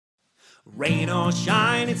Rain or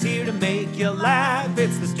shine, it's here to make you laugh.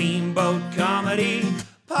 It's the Steamboat Comedy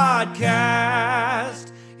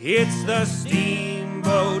Podcast. It's the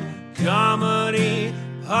Steamboat Comedy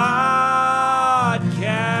Podcast.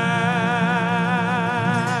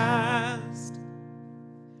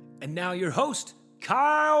 And now your host,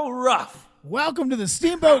 Kyle Ruff. Welcome to the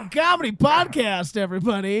Steamboat Comedy Podcast,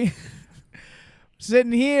 everybody.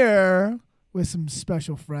 Sitting here with some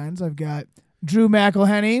special friends. I've got Drew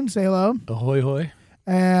McElhenney, say hello. Ahoy, hoy.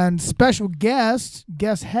 And special guest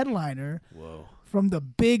headliner. Whoa. From the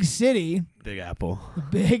big city. Big Apple.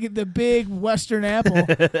 The big Western Apple.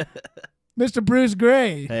 Mr. Bruce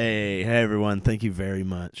Gray. Hey everyone. Thank you very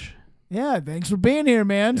much. Yeah, thanks for being here,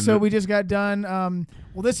 man. So we just got done.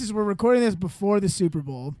 We're recording this before the Super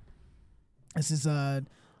Bowl. This is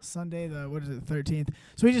Sunday, the 13th.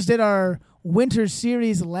 So we just did our winter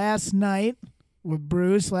series last night with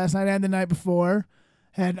Bruce, last night and the night before.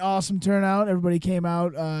 Had an awesome turnout. Everybody came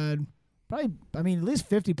out, at least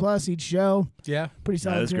 50 plus each show. Yeah. Pretty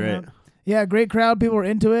solid That was turnout. great. Yeah, great crowd. People were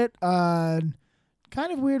into it. Kind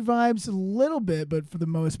of weird vibes a little bit, but for the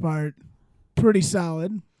most part, pretty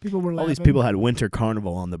solid. People were laughing. All these people had Winter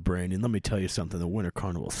Carnival on the brain, and let me tell you something, the Winter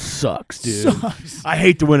Carnival sucks, dude. I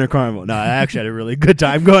hate the Winter Carnival. No, I actually had a really good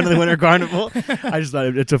time going to the Winter Carnival. I just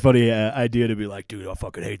thought it's a funny idea to be like, dude, I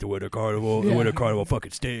fucking hate the Winter Carnival. Yeah. The Winter Carnival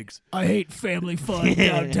fucking stinks. I hate family fun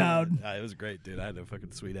downtown. It was great, dude. I had a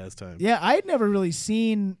fucking sweet-ass time. Yeah, I had never really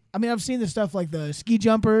seen... I've seen the stuff like the ski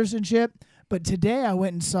jumpers and shit, but today I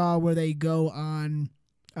went and saw where they go on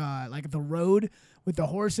like the road with the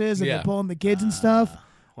horses and they're pulling the kids and stuff.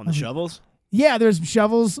 On the shovels? Yeah, there's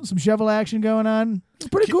some shovel action going on. It's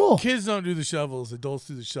pretty cool. Kids don't do the shovels. Adults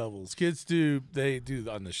do the shovels. Kids they do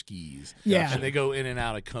on the skis. Yeah. And they go in and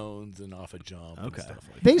out of cones and off a jump and stuff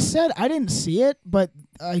like They that. said, I didn't see it, but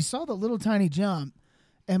I saw the little tiny jump,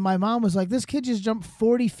 and my mom was like, this kid just jumped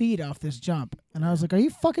 40 feet off this jump. And I was like, are you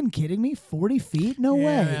fucking kidding me? 40 feet? No way.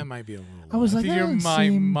 That might be a little I was low. like, I think that your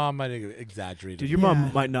seem- mom might have exaggerated. Dude, your Yeah.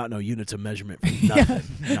 mom might not know units of measurement for nothing.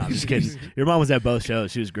 No, I'm just kidding. Your mom was at both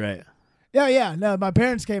shows. She was great. Yeah. No, my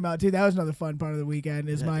parents came out too. That was another fun part of the weekend.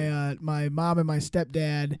 Is my mom and my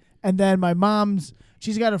stepdad, and then my mom's.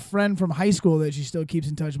 She's got a friend from high school that she still keeps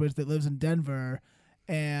in touch with that lives in Denver,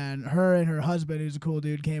 and her husband, who's a cool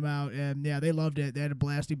dude, came out, and yeah, they loved it. They had a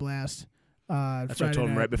blasty blast. That's what I told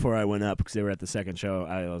them right before I went up because they were at the second show.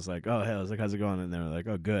 I was like, "Oh, hey," I was like, "How's it going?" And they were like,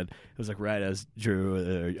 "Oh, good." It was like right as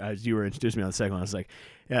Drew, as you were introducing me on the second one. I was like,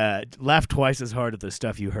 "Laugh twice as hard at the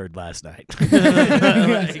stuff you heard last night."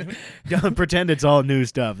 Like, don't pretend it's all new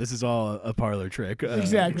stuff. This is all a parlor trick.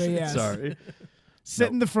 Exactly. Yes. Sorry.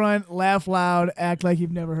 Sit in the front, laugh loud, act like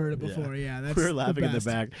you've never heard it before. Yeah, that's we were laughing in the best.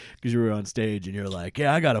 back because you were on stage and you're like,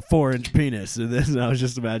 "Yeah, I got a 4-inch penis," and I was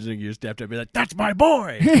just imagining your stepdad be like, "That's my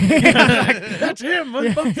boy." That's him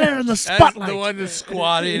up there in the spotlight. That's the one that's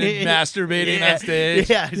squatting and masturbating on stage.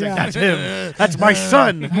 Yeah, he's like, "That's him. That's my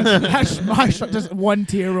son." That's my son. Just one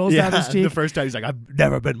tear rolls down his cheek. The first time he's like, "I've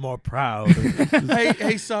never been more proud."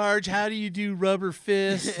 hey, Sarge, how do you do rubber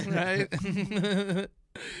fist? Right?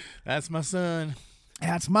 That's my son.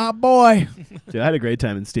 That's my boy. Dude, I had a great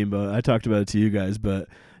time in Steamboat. I talked about it to you guys, but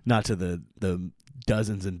not to the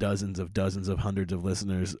dozens and dozens of hundreds of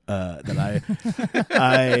listeners that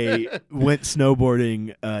I went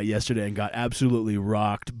snowboarding yesterday and got absolutely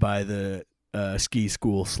rocked by the ski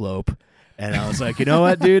school slope. And I was like, you know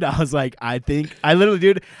what, dude? I was like, I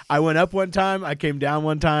went up one time, I came down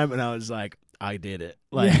one time, and I was like, I did it.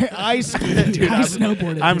 Like, Yeah, I skied. dude, I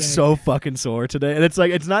snowboarded. I'm today. so fucking sore today. And it's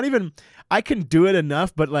like, it's not even, I can do it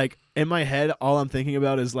enough, but like in my head, all I'm thinking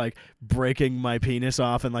about is like breaking my penis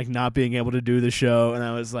off and like not being able to do the show. And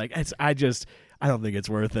I was like, I don't think it's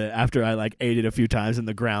worth it. After I like ate it a few times and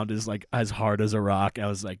the ground is like as hard as a rock, I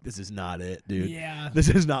was like, this is not it, dude. Yeah. This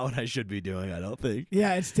is not what I should be doing, I don't think.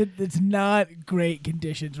 Yeah, it's not great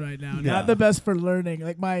conditions right now. No. Not the best for learning.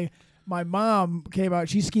 Like my mom came out.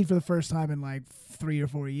 She skied for the first time in like 3 or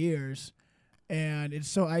 4 years, and it's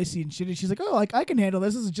so icy and shitty. She's like, "Oh, like I can handle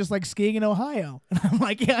this. This is just like skiing in Ohio." And I'm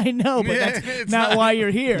like, "Yeah, I know, but Yeah, that's it's not not- why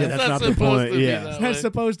you're here. Yeah, It's that's not the supposed point. to be Yeah. that It's not way.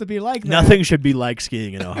 supposed to be like that." Nothing should be like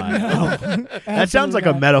skiing in Ohio. That sounds like a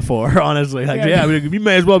Absolutely not. metaphor, honestly. Like, Yeah. yeah, you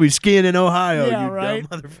may as well be skiing in Ohio, Yeah, you right?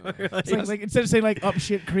 dumb motherfucker. It's like instead of saying like up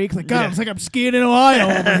shit creek, like God, it's like I'm skiing in Ohio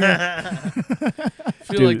over here.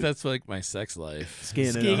 feel Dude. like that's like my sex life.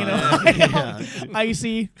 Skiing Skiing in in Ohio.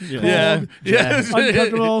 Icy, Yeah. cold,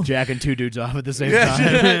 uncomfortable. Jacking 2 dudes off at the same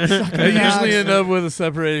Yeah. time. I usually end up with a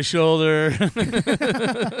separated shoulder.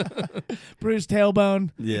 bruised tailbone.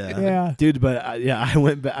 Yeah. Dude, but I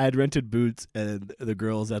went. I had rented boots, and the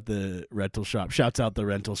girls at the rental shop. Shouts out the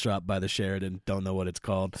rental shop by the Sheridan. Don't know what it's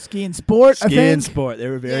called. Skiing Sport, I Ski think. and Sport. They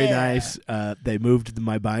were very Yeah. nice. They moved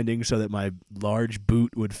my binding so that my large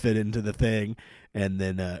boot would fit into the thing. And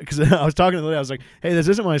then, because I was talking to the lady, I was like, "Hey, this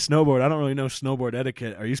isn't my snowboard. I don't really know snowboard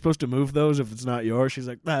etiquette. Are you supposed to move those if it's not yours?" She's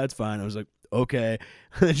like, "Nah, that's fine." I was like, "Okay."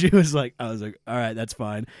 And she was like, "I was like, all right, that's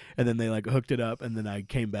fine." And then they like hooked it up, and then I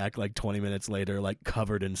came back like 20 minutes later, like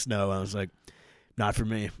covered in snow. I was like, "Not for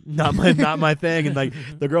me, not my thing." And like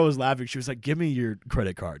the girl was laughing. She was like, "Give me your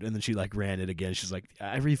credit card." And then she like ran it again. She's like,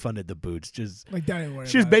 "I refunded the boots." Just Like, don't even worry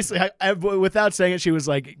she was about it. basically, without saying it, she was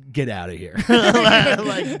like, "Get out of here."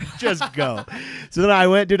 Like, just go. So then I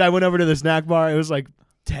went over to the snack bar. It was like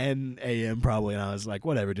 10 a.m. probably, and I was like,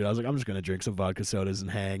 whatever, dude. I was like, I'm just gonna drink some vodka sodas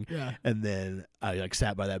and hang. Yeah. And then I like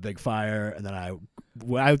sat by that big fire, and then I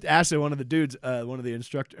asked one of the dudes, one of the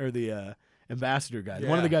instructor or the ambassador guys,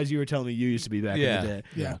 one of the guys you were telling me you used to be back in the day,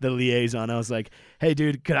 Yeah. the liaison. I was like, "Hey,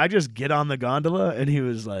 dude, could I just get on the gondola?" And he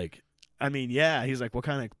was like, "I mean, yeah." He's like, "What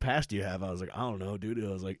kind of pass do you have?" I was like, "I don't know, dude." I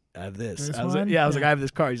was like, "I have this." This I was one? like, "Yeah." I was like, Yeah. "I have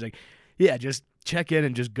this card." He's like, "Yeah, just check in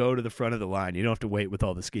and just go to the front of the line. You don't have to wait with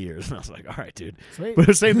all the skiers." And I was like, "All right, dude." Sweet. But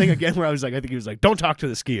the same thing again, where I was like, I think he was like, "Don't talk to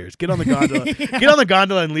the skiers. Get on the gondola. Get on the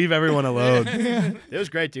gondola and leave everyone alone." It was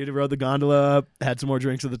great, dude. I rode the gondola up, had some more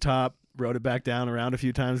drinks at the top, rode it back down around a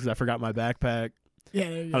few times because I forgot my backpack. Yeah.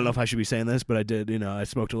 I don't know if I should be saying this, but I did. You know, I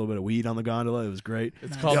smoked a little bit of weed on the gondola. It was great.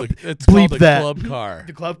 It's Nice. called Yep. it's Bleep called a that. club car.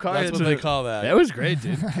 The club car. That's it's what they call that. That was great,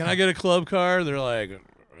 dude. Can I get a club car? They're like,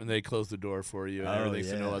 and they close the door for you and Oh, everything,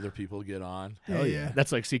 so no yeah. other people get on. Hell Yeah, yeah. yeah.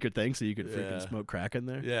 That's like secret thing, so you could freaking Yeah. smoke crack in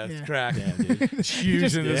there. Yeah, it's Yeah. crack. Yeah, dude. It's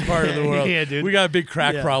huge in this part of the world. Yeah, dude. We got a big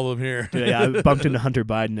crack Yeah. problem here. Dude, yeah, I bumped into Hunter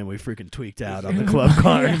Biden and we freaking tweaked out on the club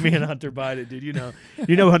car. Me and Hunter Biden, dude. You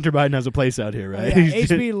know Hunter Biden has a place out here, right? Yeah,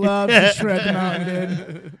 HB loves to shred the mountain,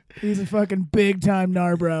 dude. He's a fucking big time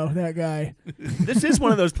Narbro, that guy. This is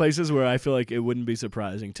one of those places where I feel like it wouldn't be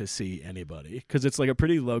surprising to see anybody because it's like a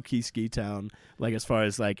pretty low key ski town. Like as far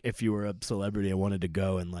as like if you were a celebrity and wanted to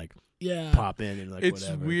go and like Yeah. pop in and like It's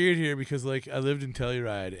whatever. weird here because like I lived in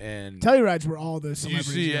Telluride and Telluride's where all the you celebrities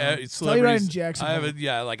see go. celebrities. Telluride and Jacksonville.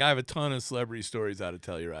 I have a ton of celebrity stories out of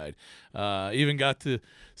Telluride. Even got to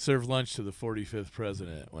serve lunch to the 45th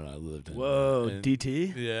president when I lived in. Whoa, in-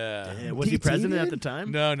 DT? Yeah. Yeah, was he DT, president at dude? the time?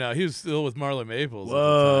 No, he was still with Marla Maples.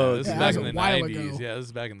 Whoa, at the time. This Yeah, is that back was in a the while 90s. ago. Yeah, this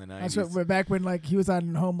is back in the 90s. That's what, back when like he was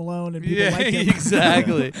on Home Alone and people Yeah, liked him.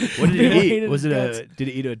 exactly. What did People he hated eat? Was his it guts. did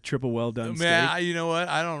he eat a triple well done Man, steak? you know what?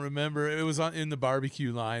 I don't remember. It was in the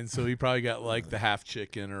barbecue line, so he probably got like the half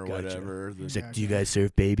chicken or Gotcha. whatever. He's like, "Do you guys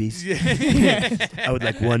serve babies?" Yeah. I would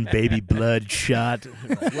like one baby blood shot.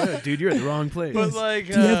 What, dude, you're at the wrong place. But like,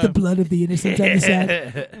 Do you have the blood of the innocent on the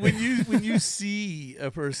side? when you see a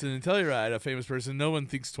person in Telluride, a famous person, no one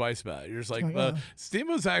thinks twice about it. You're just like, Oh, yeah.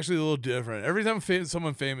 Steamboat's actually a little different. Every time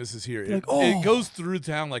someone famous is here, Like, it oh. goes through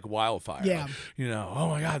town like wildfire. Yeah. You know, oh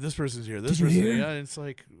my God, this person's here. This Did you person's hear? here. And it's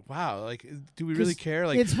like, wow, like, do we really 'Cause care?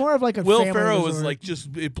 Like, it's more of like a Will family Ferrell was resort.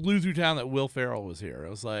 like it blew through town that Will Ferrell was here. I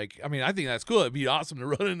was like, I mean, I think that's cool. It'd be awesome to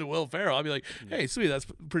run into Will Ferrell. I'd be like, hey, sweet, that's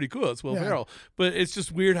pretty cool. It's Will Yeah. Ferrell. But it's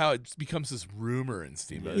just weird how it becomes this rumor in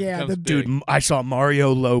Steamboat. Yeah, it becomes the- big. Dude, I saw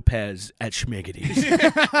Mario Lopez at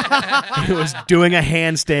Schmiggity's. He was doing a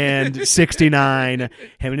handstand, 69. Him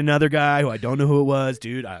and another guy who I don't know who it was.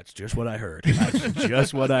 Dude, that's just what I heard. That's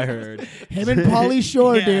just what I heard. him and Pauly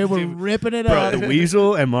Shore, Yeah, dude, were dude. ripping it Bro, up. the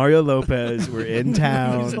Weasel and Mario Lopez were in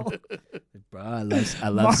town. Weasel. Bro, I love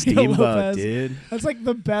Mario Steamboat, Lopez. dude. That's like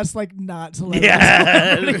the best, like not celebrity.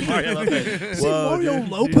 Yeah, Mario Lopez. See Mario dude.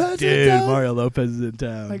 Lopez in Dude, town? Mario Lopez is in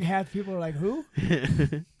town. Like half people are like, who?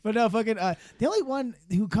 But no, fucking. The only one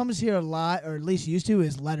who comes here a lot, or at least used to,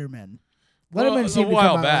 is Letterman. Letterman Well, seemed a to while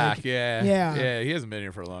come out, back. like- Yeah. Yeah. He hasn't been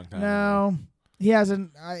here for a long time. No, he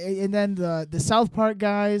hasn't. And then the South Park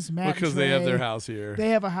guys, Matt, Because and they have Trey, their house here. They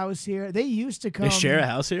have a house here. They used to come. They share a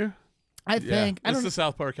house here? I think. I It's don't. the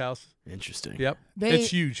South Park house. Interesting. Yep. They-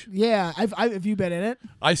 it's huge. Yeah, have you been in it?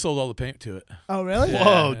 I sold all the paint to it. Oh, really? Yeah.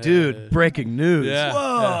 Whoa, dude. Breaking news. Yeah.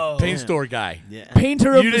 Whoa. Yeah. Paint store guy. Yeah.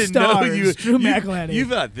 Painter of You the didn't know stars, Drew McElhenney. You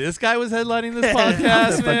thought this guy was headlining this I'm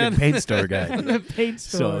podcast, the man? fucking paint store guy. the paint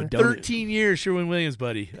store. So don't 13 years, Sherwin-Williams,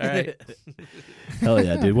 buddy. All right. Hell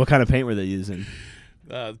yeah, dude. What kind of paint were they using?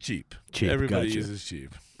 Cheap. Cheap, Everybody gotcha. uses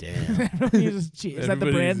cheap. Damn. Everyone uses cheap. Is that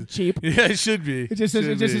the brand? Cheap. Yeah, it should be. It just says,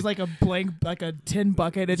 Should it just be. is like a blank, like a tin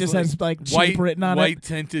bucket. It just like has like cheap white written on white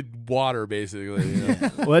tinted water, basically. You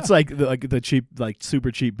know? Well, it's like the cheap, like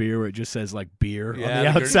super cheap beer where it just says like beer Yeah, on the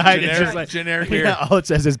like a outside. It's generic- just like generic beer. Yeah, all it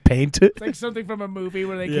says is paint. it. It's like something from a movie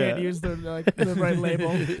where they can't Yeah. use the right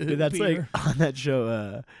label. Dude, that's Beer. like on that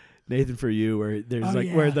show, Nathan For You, where there's Oh,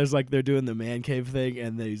 where yeah. there's like they're doing the man cave thing,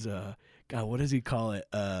 and there's God, what does he call it?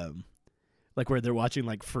 Like where they're watching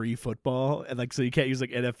like free football, and like so you can't use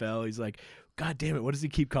like NFL. He's like, God damn it, what does he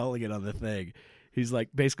keep calling it on the thing? He's like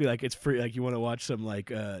basically like it's free, like you want to watch some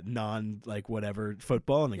like non like whatever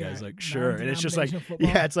football, and the guy's like sure, and it's just like non-denominational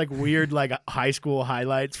football. yeah, it's like weird like high school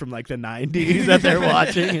highlights from like the 90s that they're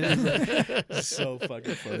watching. And it's so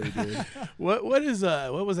fucking funny, dude. What was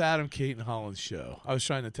Adam Caton Holland's show? I was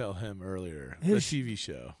trying to tell him earlier. His- the TV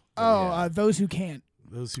show. Oh, Those Who Can't.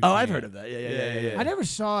 Those who Oh, I've can't. heard of that. Yeah. I never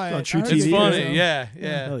saw it. on True I heard TV. It's it funny, was, yeah.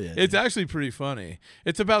 Hell yeah, It's dude. actually pretty funny.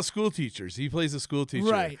 It's about school teachers. He plays a school teacher,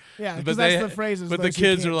 Right. Yeah, But because that's they- the phrase. Is But the those who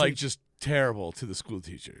kids can't are like teach. just terrible to the school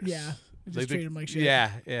teachers. Yeah. Just Like treat him like shit.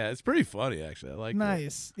 Yeah, it's pretty funny actually. I like it.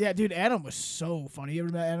 Nice. Yeah, dude, Adam was so funny. You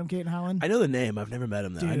ever met Adam Caton Holland? I know the name. I've never met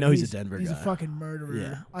him though. Dude, I know he's a Denver He's guy. a fucking murderer.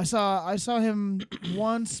 Yeah. I saw him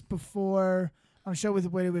once before on a show with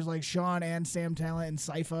it was like Sean and Sam Talent and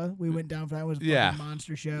Sypha. We went down for that. It was a Yeah. fucking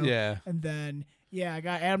monster show. Yeah. And then I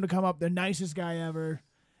got Adam to come up, the nicest guy ever.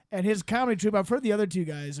 And his comedy troupe, I've heard the other two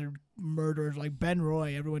guys are murderers. Like Ben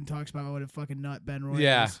Roy, everyone talks about what a fucking nut Ben Roy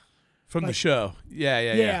Yeah. is. From the Like- show.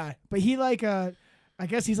 Yeah. But he like I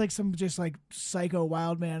guess he's like some just like psycho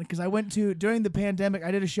wild man. Because I went to during the pandemic, I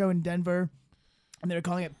did a show in Denver, and they were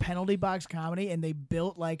calling it Penalty Box Comedy, and they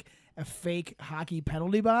built like a fake hockey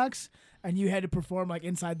penalty box, and you had to perform like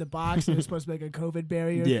inside the box. And it was supposed to be like a COVID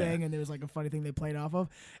barrier Yeah. thing, and there was like a funny thing they played off of.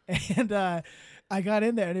 And I got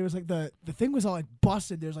in there, and it was like the thing was all like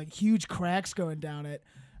busted. There's like huge cracks going down it.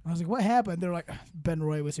 I was like, what happened? They're like, Ben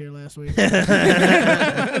Roy was here last week.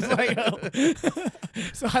 I was like, oh.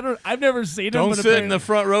 So I've never seen him. Don't but sit in apparently- the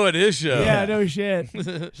front row at his show. Yeah, no shit. He's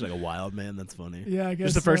like a wild man. That's funny. Yeah, I guess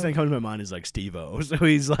Just the first so. thing that comes to my mind is like Steve-O. So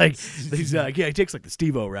he's like, yeah, he takes like the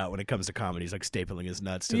Steve-O route when it comes to comedy. He's like stapling his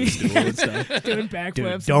nuts to the stool and stuff. Doing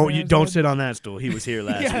backflips. Dude, and don't handstands. sit on that stool. He was here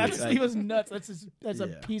last Yeah, week. he was nuts. That's a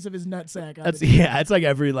Yeah. piece of his nut sack. on That's the- it's like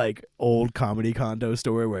every like old comedy condo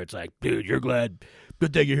story where it's like, dude, you're glad.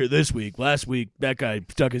 Good thing you're here this week. Last week, that guy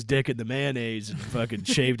stuck his dick in the mayonnaise and fucking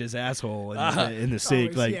shaved his asshole in the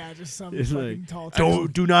sink. Always, like, yeah, just some it's fucking like, tall.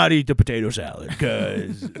 do not eat the potato salad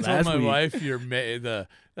because I told last my week. wife,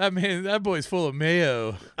 that boy's full of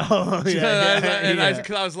mayo. Oh yeah, and yeah.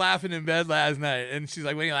 I was laughing in bed last night, and she's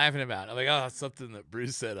like, "What are you laughing about?" I'm like, "Oh, it's something that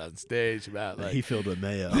Bruce said on stage about like." He filled with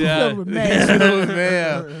mayo. Yeah, Filled with mayo. he's filled with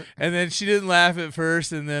mayo. And then she didn't laugh at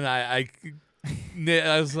first, and then I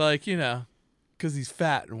was like, because he's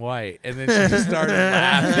fat and white, and then she just started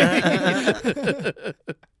laughing.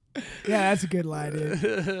 Yeah, that's a good line,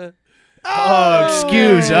 dude. Oh,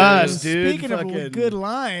 excuse us, dude. Speaking Fucking- of good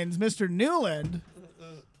lines, Mr. Newland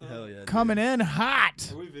Hell yeah, dude. coming in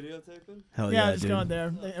hot. Are we videotaping? Hell Yeah, yeah, just dude. going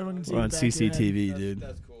there. Everyone can see We're the on back of your head. CCTV, dude.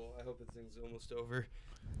 That's cool. I hope the thing's almost over.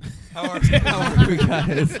 How are we,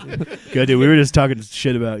 guys? Good, dude. We were just talking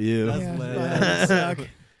shit about you. That's Yeah, lit. that suck.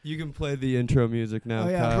 You can play the intro music now, Oh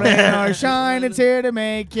yeah, Kyle. rain or shine, it's here to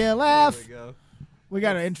make you laugh. There we go. We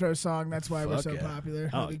got an intro song. That's why we're Fuck so yeah. popular.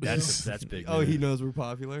 Oh, Big deal. that's big. Oh, dude. he knows we're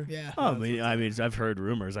popular. Yeah. Oh, I mean, I've heard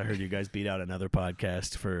rumors. I heard you guys beat out another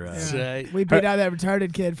podcast for. Yeah. Right. We beat out that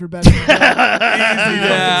retarded kid for best.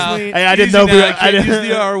 Yeah. Sweet. Hey, I didn't Easy know if we now, were, can't use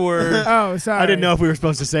the R word. Oh, sorry. I didn't know if we were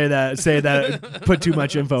supposed to say that, put too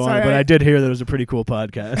much info on Sorry, it, but I- I did hear that it was a pretty cool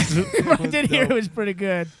podcast. I did hear it was pretty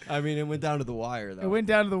good. I mean, it went down to the wire, though. It went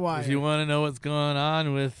down to the wire. If you want to know what's going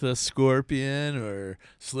on with Scorpion or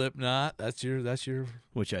Slipknot, that's your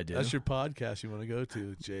Which I did. that's your podcast you want to go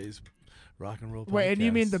to, Jay's Rock and Roll Podcast. Wait, and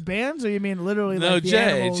you mean the bands, or you mean literally No, like the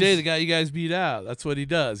Jay, animals? the guy you guys beat out. That's what he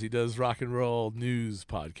does. He does rock and roll news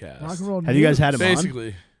podcast. Rock and roll. Have you guys had him on?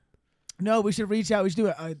 Basically, No, we should reach out. We should do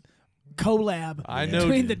a collab I know.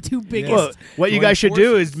 between the two biggest. Well, what you Join guys should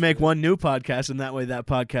do forces. is make one new podcast, and that way that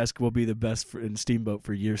podcast will be the best in Steamboat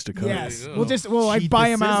for years to come. Yes, There you we'll go. just like Cheat buy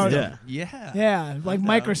the him out. system. Yeah. Yeah. Yeah, like I'm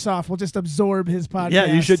down. Microsoft. We'll just absorb his podcast. Yeah,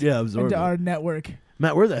 you should. Yeah, absorb into it. our network.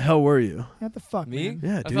 Matt, where the hell were you? What the fuck, Me? man?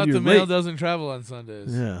 Yeah, I dude, thought you're the mail late. doesn't travel on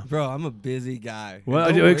Sundays. Yeah. Bro, I'm a busy guy. Well,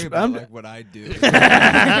 Don't I- worry about I'm- like what I do.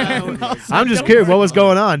 I'm just curious. What was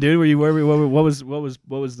going on, dude? What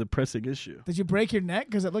was the pressing issue? Did you break your neck?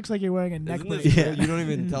 Because it looks like you're wearing a Isn't necklace. this- Yeah. You don't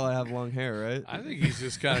even tell I have long hair, right? I think he's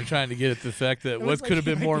just kind of trying to get at the fact that It what looks could have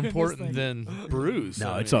like been you're more doing this important thing. than Bruce.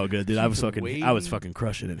 No, I it's mean, all good, dude. I was fucking waiting.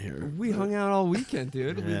 crushing it here. We hung out all weekend,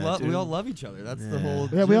 dude. Yeah, We dude. all love each other. That's the Yeah. whole.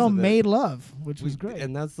 Yeah, we gist all of it. made love, which was great.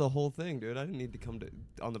 And that's the whole thing, dude. I didn't need to come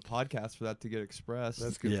on the podcast for that to get expressed.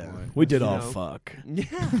 That's a good Yeah, point. we did You all know. fuck yeah.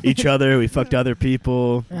 each other. We fucked other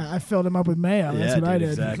people. Yeah, I filled him up with mayo. That's yeah, what I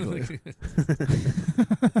dude, did. exactly.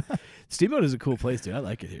 Steamboat is a cool place, dude. I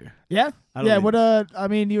like it here. Yeah, I don't yeah. even- What? I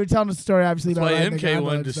mean, you were telling the story obviously That's about why riding the MK gondola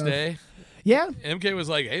wanted and to stuff. stay. Yeah, MK was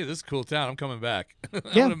like, "Hey, this is a cool town. I'm coming back. I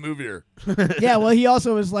Yeah. want to move here." yeah. Well, he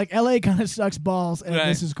also was like, LA kind of sucks balls, and Right.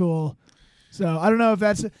 this is cool. So I don't know if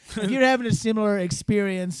that's if you're having a similar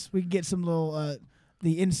experience, we can get some little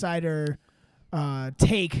the insider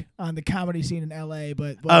take on the comedy scene in LA.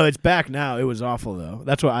 But Oh, it's back now. It was awful though.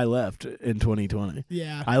 That's why I left in 2020.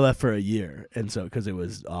 yeah, I left for a year, and so because it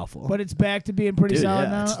was awful. but it's back to being pretty Dude, solid yeah,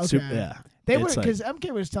 now. it's Okay. super- yeah. They were It's like- because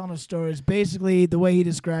MK was telling us stories. Basically, the way he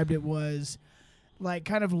described it was like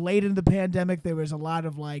kind of late in the pandemic. There was a lot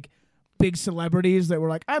of like big celebrities that were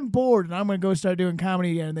like, "I'm bored and I'm going to go start doing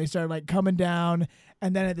comedy again." And they started like coming down,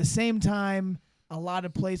 and then at the same time, a lot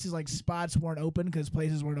of places like spots weren't open because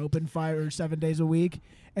places weren't open 5 or 7 days a week,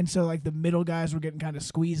 and so like the middle guys were getting kind of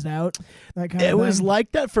squeezed out. That kind It of was thing.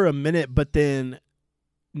 like that for a minute, but then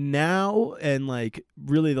now and like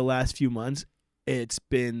really the last few months, it's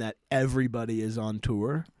been that everybody is on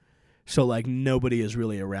tour. So like nobody is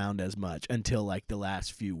really around as much until like the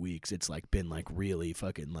last few weeks. It's like been like really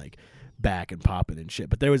fucking like back and popping and shit.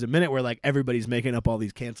 But there was a minute where like everybody's making up all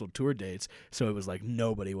these canceled tour dates, so it was like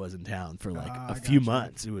nobody was in town for like Ah, a few gotcha.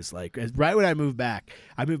 months. It was like right when I moved back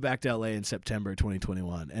to LA in September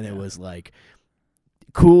 2021, and it was like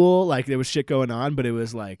cool, like there was shit going on, but it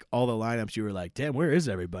was like all the lineups you were like, damn, where is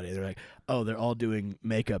everybody? They're like, oh, they're all doing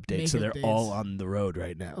makeup dates, so Makeup they're dates. all on the road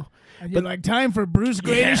right now. And you're like, time for Bruce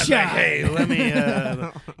Gray to Yeah, like, shine. hey, let me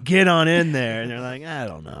get on in there. And they're like, I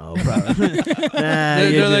don't know. Probably. Nah, They're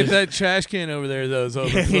you like just- that trash can over there, though, is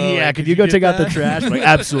overflowing. yeah, could you go get take out the that? trash? Like,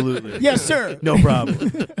 absolutely. Yes, sir. No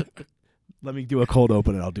problem. Let me do a cold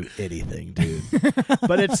open and I'll do anything, dude.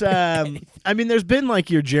 But it's, I mean, there's been like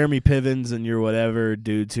your Jeremy Pivens and your whatever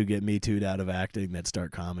dudes who get Me Too'd out of acting that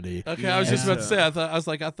start comedy. Okay, I was just about to Yeah.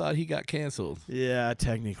 say. I thought he got canceled. Yeah,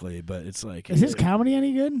 technically, but it's like. Is his comedy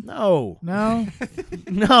any good? No. No.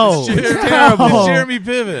 No. Jeremy, It's terrible. Oh. Jeremy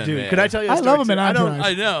Piven, Dude, man. can I tell you a I story love him too? in I don't, Entourage.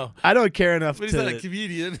 I know, I don't care enough but he's to. not a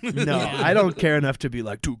comedian. No, I don't care enough to be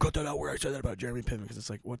like, dude, cut that out where I said that about Jeremy Piven, because it's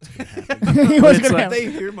like, what's gonna happen? He was It's gonna like- have-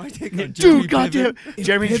 They hear my take on Jeremy Dude, goddamn, If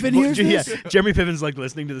Jeremy Piven hears yeah, this? Jeremy Piven's like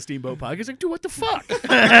listening to the Steamboat podcast. He's like, dude, what the fuck?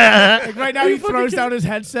 Like right now, he throws down his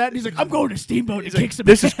headset and he's like, "I'm going to Steamboat." He's and like, kicks him.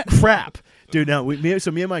 this is crap, dude. No, me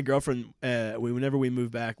and my girlfriend, whenever we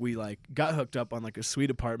moved back, we like got hooked up on like a sweet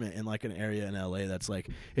apartment in like an area in LA that's like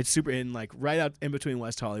it's super in like right out in between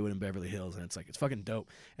West Hollywood and Beverly Hills, and it's like it's fucking dope.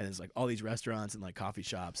 And it's like all these restaurants and like coffee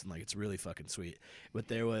shops and like it's really fucking sweet. But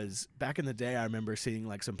there was back in the day, I remember seeing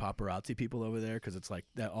like some paparazzi people over there because it's like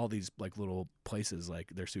that all these like little places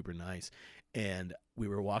like they're super nice. And we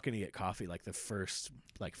were walking to get coffee like the first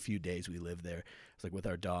like few days we lived there. It's like with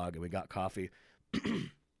our dog, and we got coffee.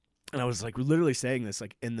 And I was like literally saying this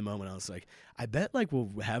like in the moment. I was like, I bet like we'll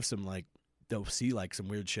have some like they'll see like some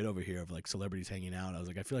weird shit over here of like celebrities hanging out. I was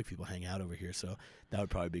like, I feel like people hang out over here, so that would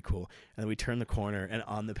probably be cool. And then we turn the corner, and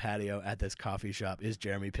on the patio at this coffee shop is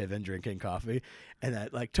Jeremy Piven drinking coffee, and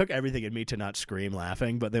that like took everything in me to not scream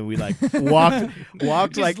laughing. But then we like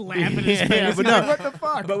walked Just like laughing his yeah, face. but He's like, no, what the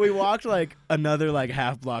fuck? but we walked like another like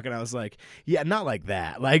half block, and I was like, yeah, not like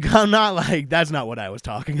that. Like I'm not like that's not what I was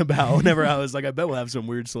talking about. Whenever I was like, I bet we'll have some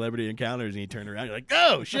weird celebrity encounters, and you turn around, you're like,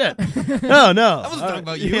 oh shit, oh no, I wasn't talking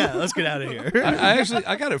about you. Yeah, let's get out of here.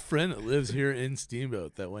 I got a friend that lives here in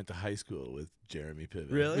Steamboat that went to high school with Jeremy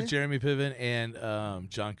Piven. Really? With Jeremy Piven and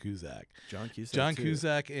John Cusack. John Cusack. John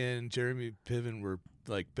Cusack and Jeremy Piven were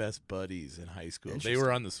like best buddies in high school. They Interesting.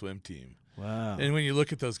 were on the swim team. Wow. And when you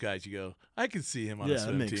look at those guys, you go, I could see him on Yeah, a that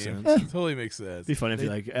swim makes team. sense. It totally makes sense. It'd be funny if you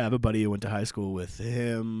like have a buddy who went to high school with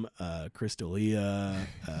him, Chris D'Elia,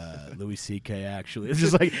 Louis C.K. Actually, it's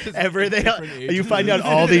just like everything. You find out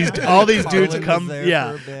all these dudes Carlin come, was there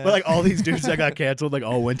yeah, for a bit. but like all these dudes that got canceled, like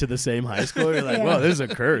all went to the same high school. You're like, Yeah. whoa, this is a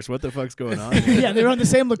curse. What the fuck's going on? Yeah, they were on the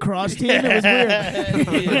same lacrosse team. It was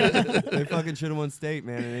weird. They fucking should have won state,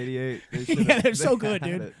 man, in '88. Yeah, they're so good,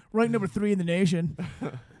 dude. Ranked number 3 in the nation.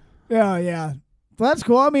 Yeah. Well, that's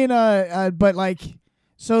cool. I mean, but like,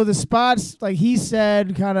 So the spots, like he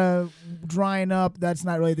said, kind of drying up. That's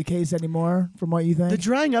not really the case anymore, from what you think. The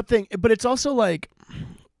drying up thing, but it's also like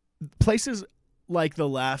places like the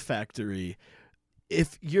Laugh Factory.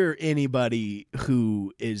 If you're anybody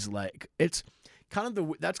who is like, it's kind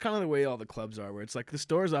of that's kind of the way all the clubs are, where it's like the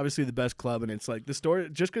store is obviously the best club, and it's like the store,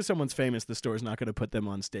 just because someone's famous, the store's not going to put them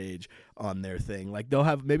on stage on their thing. Like they'll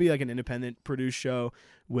have maybe like an independent produced show.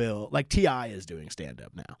 Like T.I. is doing stand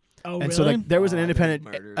up now. Oh, and really? so like there was an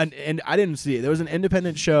independent, and I didn't see it. There was an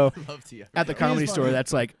independent show at the Comedy Store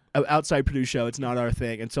that's like an outside produced show. It's not our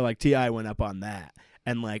thing, and so like T.I. went up on that.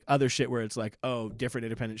 And like other shit where it's like, oh, different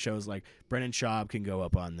independent shows like Brennan Schaub can go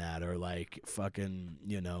up on that, or like fucking,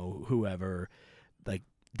 whoever, like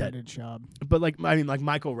that. Brennan Schaub. But like, I mean, like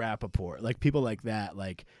Michael Rappaport, like people like that,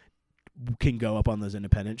 like can go up on those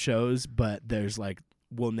independent shows, but there's like,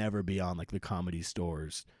 will never be on like the Comedy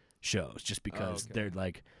Store's shows just because they're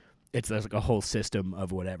like, there's like a whole system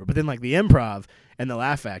of whatever. But then like the Improv and the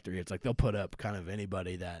Laugh Factory, it's like they'll put up kind of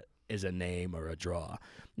anybody that is a name or a draw.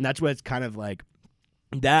 And that's what it's kind of like.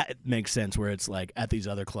 That makes sense where it's like at these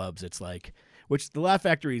other clubs, it's like, which the Laugh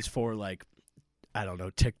Factory is for like, I don't know,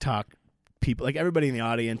 TikTok people. Like everybody in the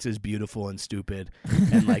audience is beautiful and stupid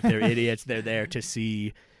and like they're idiots. They're there to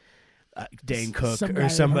see Dane Cook or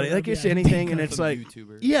somebody. Like it's anything. And it's like,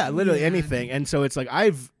 YouTuber. Yeah, literally anything. And so it's like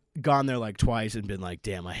I've gone there like twice and been like,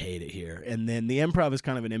 damn, I hate it here. And then the Improv is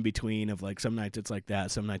kind of an in-between of like some nights it's like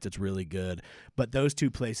that, some nights it's really good. But those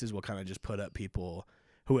two places will kind of just put up people,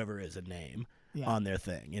 whoever is a name. Yeah. On their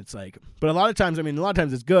thing. It's like, but a lot of times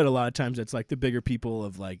it's good. A lot of times it's like the bigger people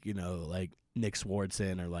of like, like Nick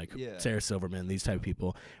Swardson or like Sarah Silverman, these type of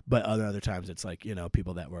people. But other times it's like,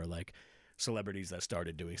 people that were like celebrities that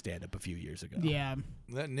started doing stand up a few years ago. Yeah.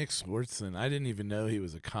 That Nick Swardson, I didn't even know he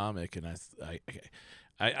was a comic, and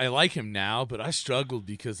I like him now, but I struggled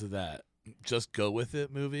because of that Just Go With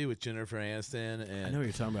It movie with Jennifer Aniston. And I know what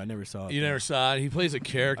you're talking about. I never saw it. You never saw it? He plays a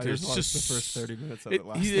character. I just watched the first 30 minutes of it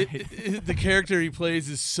last night. The character he plays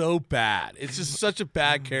is so bad. It's just such a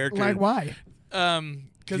bad character. Like why?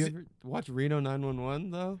 Did you ever watch Reno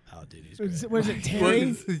 911 though? Oh, dude, he's great. Was it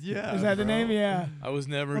Terry? Yeah. Is that the name? Yeah. I was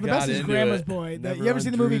never the got best is into Grandma's it. Boy. Never You ever on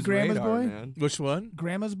seen the movie Drew's Grandma's radar, Boy? man. Which one?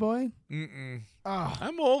 Grandma's Boy? Mm-mm. Oh.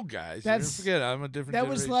 I'm old, guys. That's- Forget I'm a different that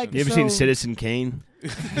was generation. like- You ever So- seen Citizen Kane?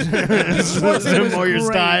 Schwarzenegger was More your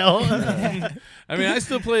great. style. I mean, I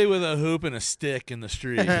still play with a hoop and a stick in the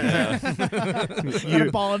street. And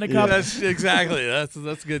a ball in a cup. That's exactly. That's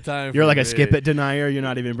a good time. You're for like a me. skip it denier. You're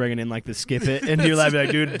not even bringing in like the skip it, and you're like,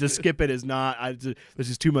 dude, the skip it is not. This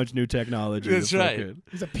is too much new technology. That's right. Fucking-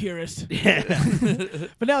 He's a purist. Yeah.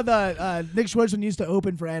 But no, the Nick Swardson used to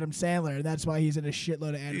open for Adam Sandler, and that's why he's in a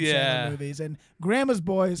shitload of Adam Sandler movies. And Grandma's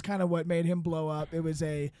Boy is kind of what made him blow up. It was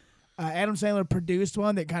a Adam Sandler produced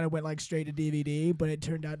one that kind of went like straight to DVD, but it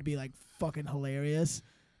turned out to be like fucking hilarious.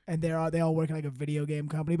 And they all work in like a video game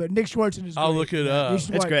company. But Nick Swardson is. I'll great. look it You up.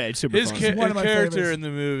 should It's watch- great. It's super His, fun. one of my character favorites. in the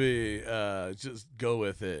movie, Just Go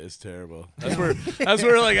With It, is terrible. That's where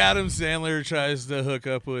like Adam Sandler tries to hook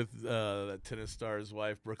up with that tennis star's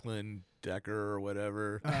wife, Brooklyn Decker or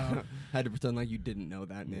whatever. Had to pretend like you didn't know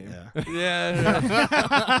that name. Yeah.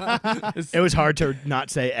 Yeah. It was hard to not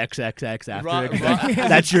say XXX after it. 'Cause Ron-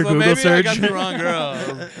 that's your so Google maybe search. I got the wrong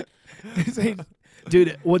girl.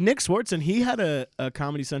 Dude, well, Nick Swardson, he had a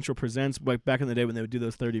Comedy Central Presents like back in the day when they would do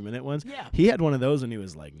those 30-minute ones. Yeah. He had one of those when he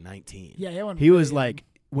was like 19. Yeah, He was like,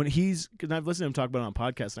 when he's, because I've listened to him talk about it on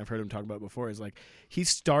podcasts and I've heard him talk about it before, is like, he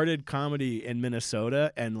started comedy in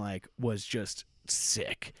Minnesota and like was just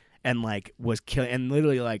sick and like was killing, and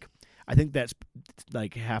literally like, I think that's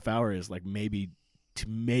like half hour is like maybe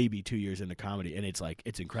 2 years into comedy, and it's like,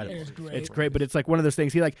 it's incredible. It's great, but it's like one of those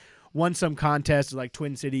things. He like won some contest, like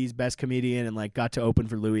Twin Cities Best Comedian, and like got to open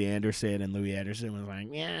for Louis Anderson, and Louis Anderson was like,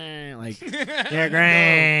 yeah, like you're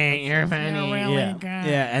great, you're funny,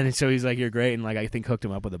 yeah, and so he's like, you're great, and like I think hooked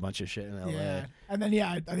him up with a bunch of shit in LA. Yeah, and then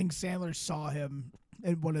I think Sandler saw him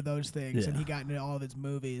in one of those things, and he got into all of his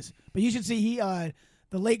movies. But you should see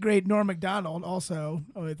the late great Norm Macdonald also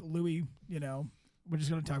with Louis. We're just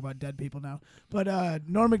going to talk about dead people now. But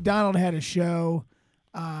Norm Macdonald had a show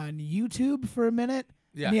on YouTube for a minute.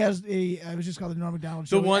 Yeah. And he has it was just called the Norm Macdonald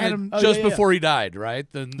Show. The one Adam, before he died, right?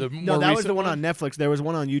 The No, more that was the recent one on Netflix. There was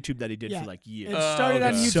one on YouTube that he did for like years. It started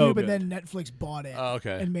on okay. YouTube, So and good. then Netflix bought it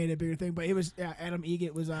and made it a bigger thing. But it was Adam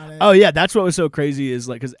Egget was on it. Oh yeah, that's what was so crazy is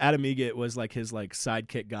like because Adam Egget was like his like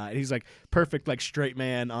sidekick guy. And he's like perfect like straight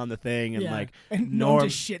man on the thing, and like and Norm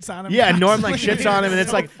just shits on him. Yeah, Norm like shits on him, and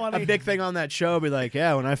it's so like funny. a big thing on that show. Be like,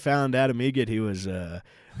 yeah, when I found Adam Egget, he was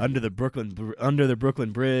under the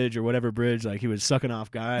Brooklyn Bridge or whatever bridge. Like he was sucking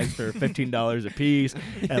off guys for $15 a piece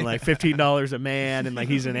and like $15 a man, and like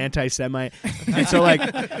he's an anti-Semite. And so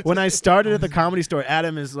like when I started at the Comedy Store,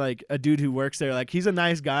 Adam is like a dude who works there. Like he's a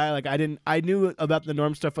nice guy. Like I knew about the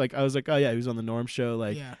Norm stuff. Like I was like, oh yeah, he was on the Norm show.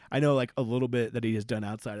 Like I know like a little bit that he has done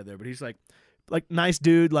outside of there, but he's like nice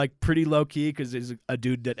dude, like pretty low key because he's a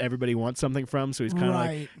dude that everybody wants something from. So he's kind of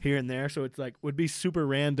like here and there. So it's like would be super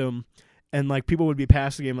random, and like people would be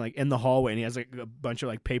passing him like in the hallway, and he has like a bunch of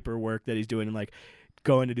like paperwork that he's doing and like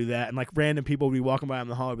going to do that, and like random people would be walking by him in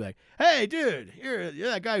the hall and be like, hey dude, you're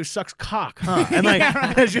that guy who sucks cock, huh? And like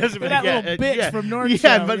it's just that little bitch from North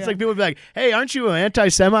Show, but it's like people would be like, hey, aren't you an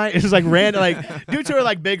anti-Semite? It's like random like dudes who are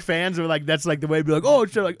like big fans or like that's like the way to be like, oh,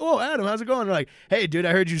 so like, oh Adam, how's it going? They're like, hey dude,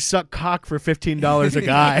 I heard you suck cock for $15 a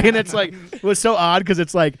guy. And it's like it was so odd because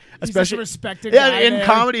it's like especially he's such a respected guy in there.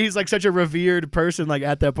 Comedy he's like such a revered person like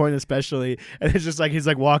at that point especially, and it's just like he's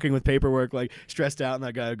like walking with paperwork like stressed out, and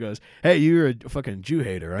that guy goes, hey, you're a fucking Jew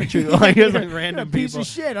hater, aren't you? Like it's like random a piece people. of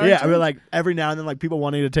shit, aren't yeah, you? I mean, like every now and then, like people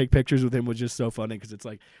wanting to take pictures with him was just so funny because it's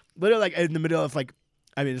like literally like in the middle of like,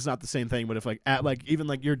 I mean, it's not the same thing, but if like at like even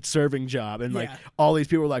like your serving job and like all these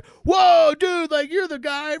people are like, whoa, dude, like you're the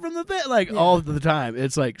guy from the thing, like all the time.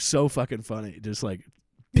 It's like so fucking funny, just like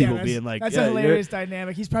people being like, that's a hilarious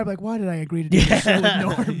dynamic. He's probably like, why did I agree to do this show with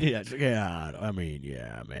Norm? Yeah, I mean,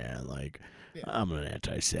 yeah, man, like I'm an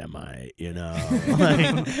anti-Semite, you know.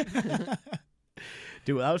 Like,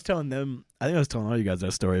 dude, I was telling them, I think I was telling all you guys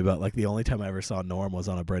that story about like the only time I ever saw Norm was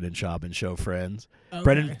on a Brendan Schaub and Show Friends. Okay.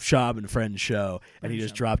 Brendan Schaub and Friends show, and he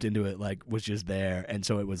just dropped into it, like was just there. And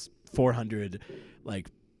so it was 400 like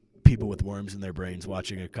people with worms in their brains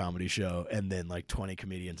watching a comedy show, and then like 20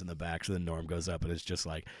 comedians in the back. So then Norm goes up and it's just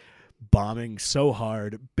like bombing so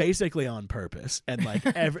hard, basically on purpose, and like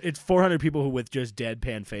it's 400 people who with just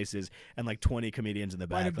deadpan faces and like 20 comedians in the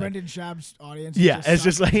back. Why did like, Brendan Schaub's audience? It's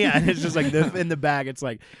just like it's just like in the back. It's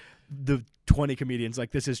like the 20 comedians. Like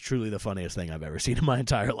this is truly the funniest thing I've ever seen in my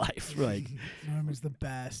entire life. Like Norm is the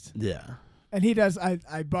best. Yeah, and he does.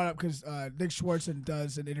 I brought up because Nick Schwartzen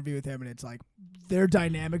does an interview with him, and it's like their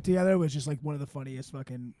dynamic together was just like one of the funniest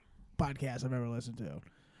fucking podcasts I've ever listened to.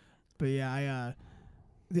 But yeah,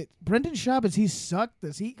 Brendan Schaub, is he sucked?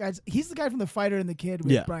 Does he guys? He's the guy from The Fighter and the Kid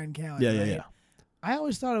with Brian Callen. Yeah. I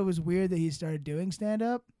always thought it was weird that he started doing stand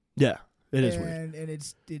up. Yeah, it is weird, and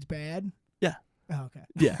it's bad. Yeah. Oh, okay.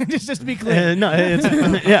 Yeah. just to be clear. No, it's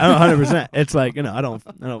 100%. It's like I don't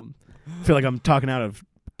feel like I'm talking out of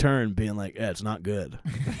turn, being like, yeah, it's not good.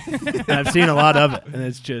 And I've seen a lot of it, and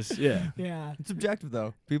it's just Yeah. It's subjective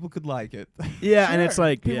though. People could like it. Yeah, sure. and it's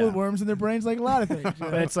like people with worms in their brains like a lot of things.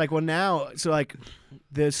 But it's like, well, now, so like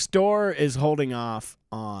the store is holding off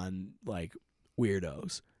on like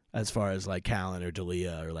weirdos as far as like Callen or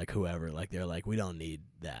D'Elia or like whoever. Like they're like, we don't need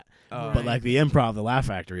that. But like the Improv, the Laugh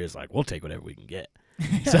Factory is like, we'll take whatever we can get.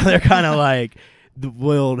 So they're kind of like,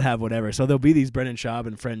 we'll have whatever. So there'll be these Brendan Schaub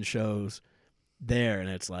and Friends shows there, and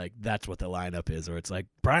it's like that's what the lineup is, or it's like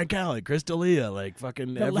Brian Callen, Chris D'Elia, like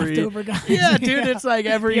fucking the every leftover guys. Yeah, dude, it's like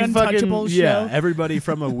every the fucking show. everybody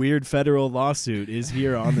from a weird federal lawsuit is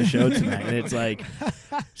here on the show tonight, and it's like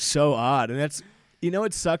so odd. And that's, you know,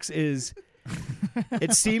 what sucks is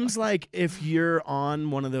it seems like if you're on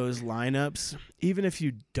one of those lineups, even if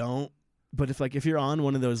you don't, but if you're on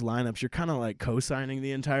one of those lineups, you're kind of like co-signing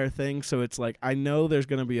the entire thing. So it's like, I know there's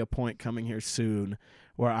going to be a point coming here soon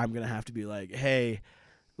where I'm going to have to be like, hey,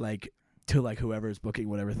 like to like whoever's booking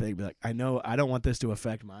whatever thing, be like, I know I don't want this to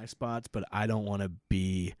affect my spots, but I don't want to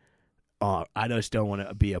be, I just don't want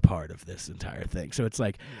to be a part of this entire thing. So it's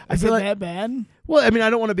like, I feel like that bad? Well, I mean,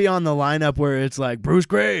 I don't want to be on the lineup where it's like Bruce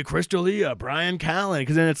Gray, Chris D'Elia, Brian Callen,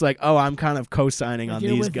 because then it's like, oh, I'm kind of co-signing like on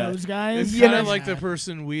you're these with guys. Those guys. It's kind of like the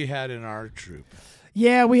person we had in our troupe.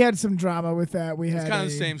 Yeah, we had some drama with that. It's kind of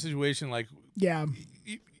the same situation. Like, yeah,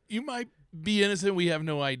 you might be innocent. We have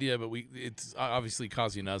no idea, but it's obviously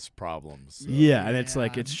causing us problems. So. Yeah, and it's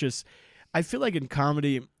like, it's just, I feel like in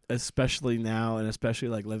comedy, especially now, and especially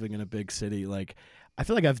like living in a big city, like I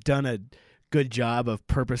feel like I've done a good job of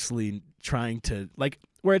purposely trying to, like,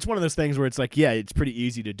 where it's one of those things where it's like, yeah, it's pretty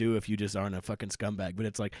easy to do if you just aren't a fucking scumbag, but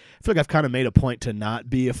it's like, I feel like I've kind of made a point to not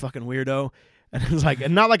be a fucking weirdo. And it's like,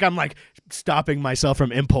 and not like I'm like stopping myself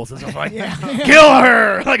from impulses. I'm like, kill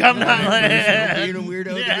her. Like I'm not like being a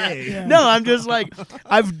weirdo today. Yeah. No, I'm just like,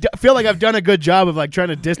 feel like I've done a good job of like trying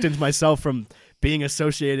to distance myself from being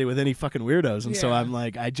associated with any fucking weirdos. And so I'm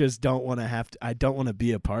like, I just don't want to I don't want to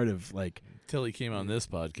be a part of like. Till he came on this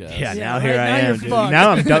podcast. Yeah, Yeah, now right, here I now am, you're dude. fucked. Now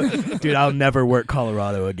I'm done. Dude, I'll never work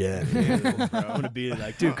Colorado again. I'm going to be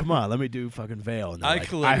like, dude, come on, let me do fucking Vail. And I like,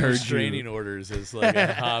 collect heard restraining you. orders as like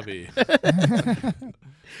a hobby.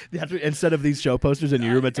 Instead of these show posters in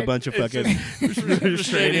your room, it's a bunch of fucking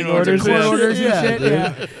restraining orders. Court orders and Yeah, shit. dude.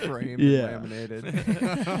 Yeah. Framed, Yeah. laminated.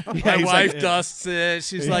 Yeah, My he's wife like, dusts it.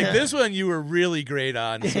 She's like, "This one you were really great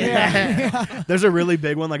on." So There's a really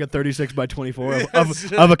big one, like a 36 by 24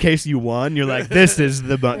 of a case you won. You're like, this is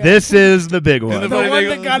the big one. the The funny one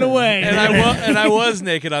thing- that got away. and I was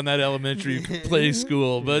naked on that elementary play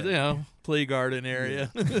school, but play garden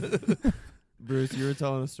area. Bruce, you were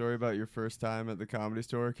telling a story about your first time at the Comedy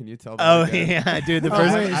Store. Can you tell that Oh again? yeah, dude. The Oh,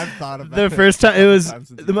 first wait. I've thought about the it first time it was times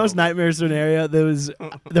since the you most told me. nightmare scenario. That was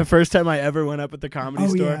the first time I ever went up at the Comedy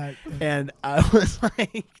Oh, Store, yeah. and I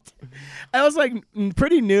was like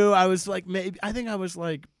pretty new. I was like I think I was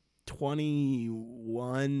like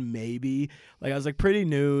 21 maybe. Like I was like pretty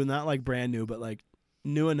new, not like brand new, but like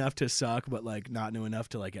new enough to suck, but like not new enough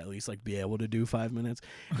to like at least like be able to do 5 minutes.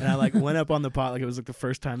 And I like went up on the pot, like it was like the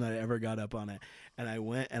first time that I ever got up on it. And I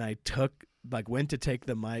went and I went to take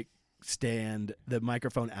the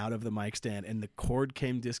microphone out of the mic stand, and the cord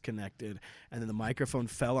came disconnected, and then the microphone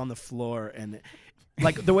fell on the floor, and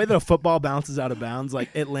like the way that a football bounces out of bounds, like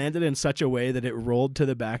it landed in such a way that it rolled to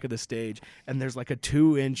the back of the stage, and there's like a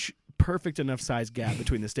 2-inch perfect enough size gap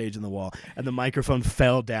between the stage and the wall, and the microphone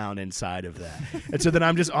fell down inside of that. And so then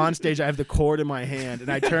I'm just on stage, I have the cord in my hand, and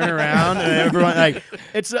I turn around, and everyone, like,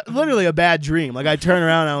 it's literally a bad dream. Like I turn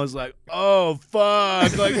around, and I was like, oh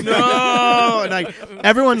fuck, like no, and like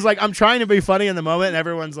everyone's like, I'm trying to be funny in the moment, and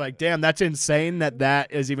everyone's like, damn, that's insane that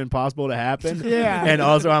is even possible to happen. Yeah. And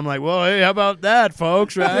also I'm like, well, hey, how about that,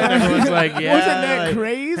 folks? Right? And everyone's like, yeah, Wasn't that like,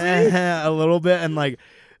 crazy? a little bit. And like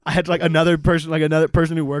I had like another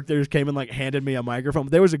person who worked there just came and like handed me a microphone.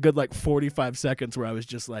 But there was a good like 45 seconds where I was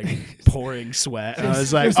just like pouring sweat. And I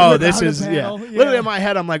was like, oh, this is Literally in my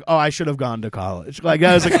head, I'm like, oh, I should have gone to college. Like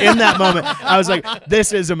I was like in that moment, I was like,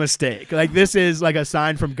 this is a mistake. Like this is like a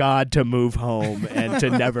sign from God to move home and to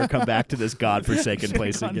never come back to this godforsaken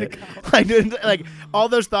place again. Like all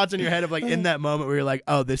those thoughts in your head of like in that moment where you're like,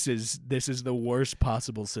 oh, this is the worst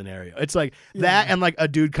possible scenario. It's like that and like a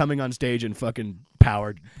dude coming on stage and fucking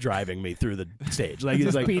power driving me through the stage. Like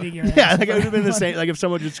it's like beating your yeah, ass. like it would have been the same. Like if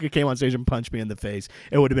someone just came on stage and punched me in the face,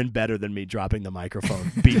 it would have been better than me dropping the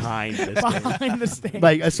microphone behind the stage. Behind the stage.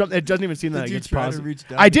 Like it doesn't even seem Did like you it's try to possible. reach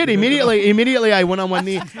down I to did get it? immediately. I went on one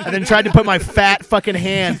knee and then tried to put my fat fucking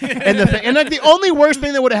hand in the thing. And like the only worst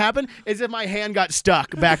thing that would have happened is if my hand got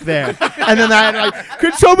stuck back there. And then I like,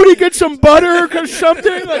 could somebody get some butter or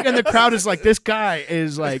something? Like, and the crowd is like, this guy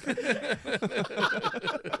is like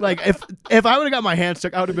if I would have got my hand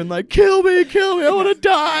stuck, I would have been like, kill me, I want to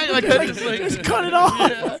die. Like I just cut it off.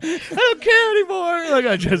 yeah, I don't care anymore. Like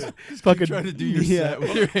I just fucking Trying to do your set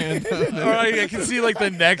with your hand. All right, I can see like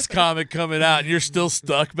the next comic coming out, and you're still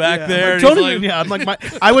stuck back there. Like, and he's totally, like, yeah. I'm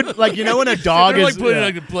like I would like when a dog they're is like putting yeah.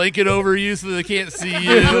 like a blanket over you so they can't see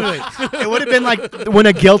you. It would have been like when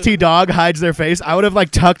a guilty dog hides their face. I would have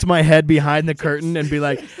like tucked my head behind the curtain and be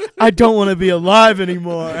like, I don't want to be alive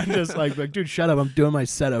anymore. And just like, dude, shut up. I'm doing my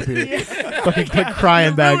setup here. Fucking quit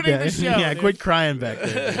crying back ruining there. the show, Yeah, dude. quit crying back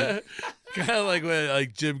there. Kind of like when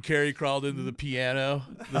like Jim Carrey crawled into the piano,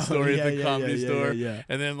 the story yeah, at the yeah, Comedy yeah, Store, yeah.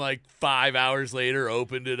 and then like 5 hours later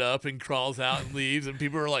opened it up and crawls out and leaves, and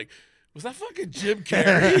people were like, was that fucking Jim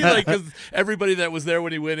Carrey? Like, because everybody that was there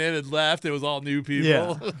when he went in had left. It was all new people.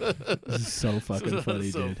 Yeah. This is so fucking funny,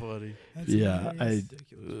 so dude. funny. Yeah, I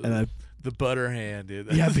The butter hand,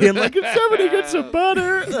 dude. yeah, being like, can somebody get some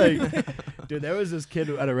butter? Like, dude, there was this kid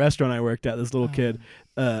at a restaurant I worked at. This little kid.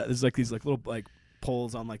 There's like these like little like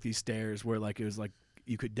poles on like these stairs where like it was like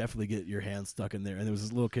you could definitely get your hand stuck in there. And there was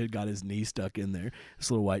this little kid got his knee stuck in there.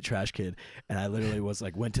 This little white trash kid. And I literally was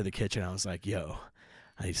like, went to the kitchen. I was like, yo,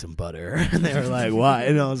 I need some butter. And they were like, why?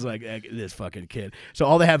 And I was like, this fucking kid. So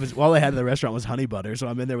all they had in the restaurant was honey butter. So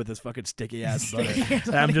I'm in there with this fucking sticky ass butter.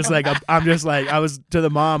 And I'm just like, I was to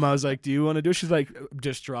the mom. I was like, do you want to do it? She's like,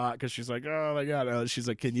 distraught because she's like, oh my God. She's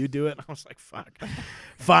like, can you do it? And I was like, fuck.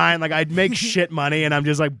 Fine. Like I'd make shit money and I'm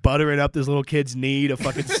just like buttering up this little kid's knee to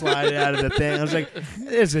fucking slide it out of the thing. I was like,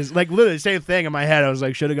 this is like literally the same thing in my head. I was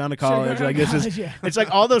like, should have gone to college. Like this is, it's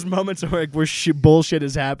like all those moments where like bullshit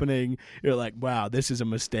is happening. You're like, wow, this is a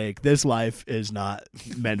mistake. This life is not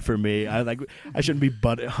meant for me. I shouldn't be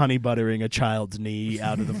honey buttering a child's knee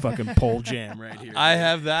out of the fucking pole jam right here. I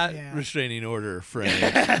have that Yeah. restraining order, friend.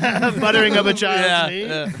 Buttering of a child's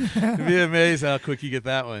knee. You'd be amazed how quick you get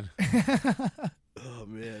that one. Oh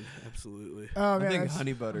man, absolutely. Oh, I man, think that's-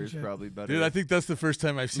 honey butter is shit. probably better. Dude, I think that's the first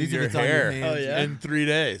time I've seen Least if your it's on your hair hands. Oh, yeah? in 3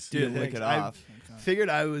 days. Dude, lick it I off. figured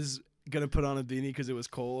I was gonna put on a beanie because it was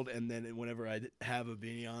cold, and then whenever I have a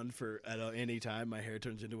beanie on at any time, my hair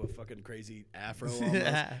turns into a fucking crazy afro almost.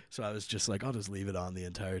 So I was just like, I'll just leave it on the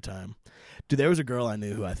entire time. Dude, there was a girl I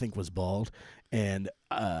knew who I think was bald, and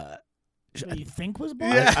You think was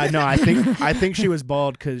bald? I know. I think she was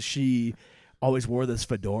bald because she always wore this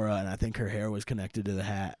fedora, and I think her hair was connected to the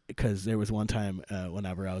hat. Because there was one time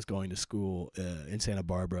whenever I was going to school in Santa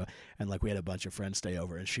Barbara, and like we had a bunch of friends stay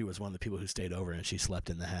over, and she was one of the people who stayed over, and she slept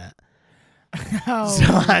in the hat. Oh.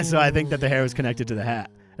 So I think that the hair was connected to the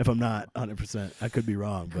hat. If I'm not 100%, I could be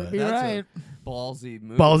wrong, but You're That's right. a ballsy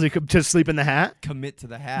move. ballsy to sleep in the hat. Commit to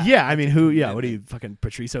the hat. Yeah, I mean, who? Yeah, what are you, fucking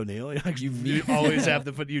Patrice O'Neal? Like You you always have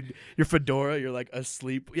your fedora. You're like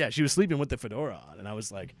asleep. Yeah, she was sleeping with the fedora on, and I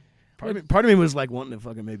was like, part of me was like wanting to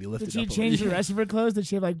fucking maybe lift Did it she up. change the rest of her clothes? Did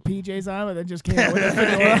she have like PJs on, but then just came out with a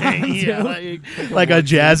fedora on Yeah, too? like a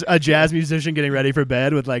jazz musician getting ready for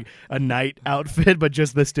bed with like a night outfit, but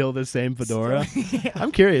just still the same fedora. Yeah.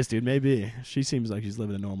 I'm curious, dude. Maybe she seems like she's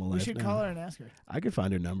living a normal We life. should now. call her and ask her. I could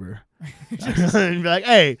find her number and be like,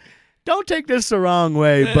 "Hey, don't take this the wrong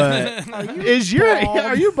way, but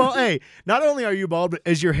are you bald? Hey, not only are you bald, but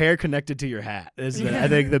is your hair connected to your hat? I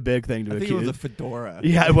think the big thing to I think accuse. it was a fedora.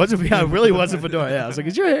 Yeah, it was. Yeah, it really was a fedora. Yeah, I was like,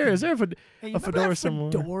 "Is your hair? Is there a Hey, you a remember fedora that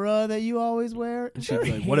somewhere?" fedora that you always wear? Is She'd there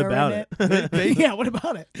be like, "What hair about in it?" Yeah, what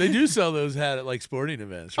about it? They do sell those hat at like sporting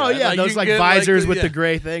events. Oh Right? yeah, you those can like get, visors with yeah. the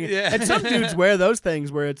gray thing. Yeah. And some dudes wear those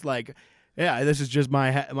things where it's like, yeah, this is just my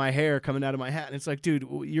hair coming out of my hat, and it's like, dude,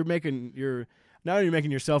 not only you're making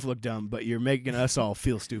yourself look dumb, but you're making us all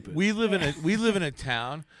feel stupid. We live in a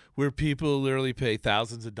town where people literally pay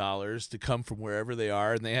thousands of dollars to come from wherever they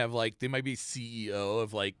are, and they have like they might be CEO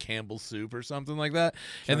of like Campbell's Soup or something like that,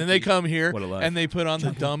 and then they come here What a life. and they put on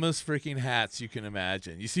the dumbest freaking hats you can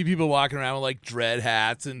imagine. You see people walking around with like dread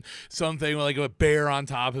hats and something with like a bear on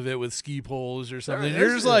top of it with ski poles or something. You're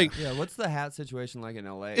just like, Yeah, what's the hat situation like in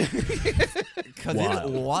LA? Because it's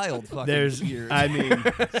wild fucking weird. I mean,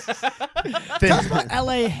 Talk about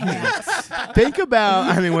LA hats. think about.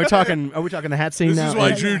 I mean, are we talking the hat scene this now? is why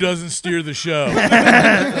Like, Drew doesn't steer the show.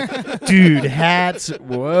 dude, hats.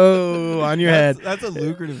 Whoa, on your head. That's a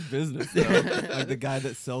lucrative business, though. Like the guy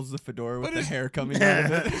that sells the fedora with the hair coming out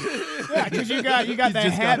of it. Yeah, because you got the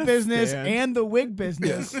just hat got a business stand. and the wig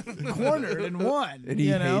business cornered in one. And he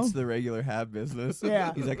you know? hates the regular hat business.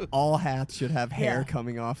 Yeah. He's like, all hats should have hair Yeah.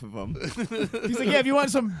 coming off of them. He's like, yeah, if you want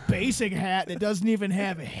some basic hat that doesn't even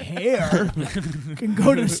have hair, you can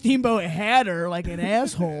go to Steamboat Hatter like an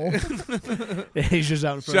asshole. He's just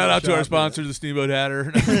out in front Shout of out the to our shop. sponsor, the Steamboat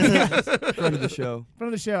Hatter. Front of the show.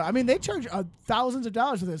 Front of the show. I mean, they charge thousands of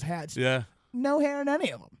dollars for those hats. Yeah. No hair in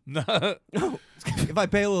any of them. No. If I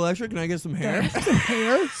pay a little extra, can I get some hair? Some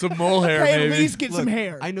hair? Some mole hair, Okay, maybe. at least get some Look,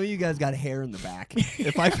 hair. I know you guys got hair in the back.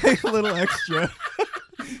 If I pay a little extra,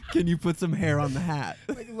 can you put some hair on the hat?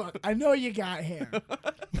 Like, look, I know you got hair.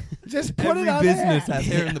 Just put Every it on business the hat.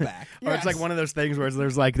 has hair in the back. Or it's like Yes. one of those things where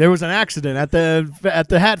there was an accident at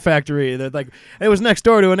the hat factory. That like it was next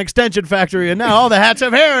door to an extension factory, and now all the hats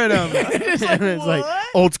have hair in them. It's like, It's like what?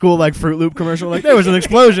 old school like Fruit Loop commercial. Like there was an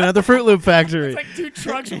explosion at the Fruit Loop factory. It's like two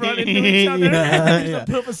trucks running into each other. Yeah, Just yeah. a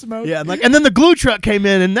puff of smoke. Yeah, and then the glue truck came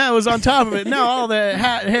in, and that was on top of it. Now all the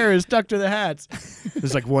hair is stuck to the hats.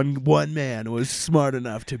 There's like one man was smart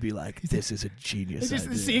enough to be like, "This is a genius It's just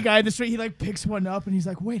idea." to see a guy in the street. He like picks one up and he's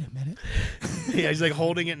like, "Wait a minute, Yeah, he's like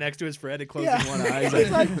holding it next to his friend and closing Yeah. one eye. He's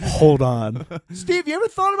He's like, like- "Hold on, Steve, you ever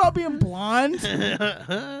thought about being blonde?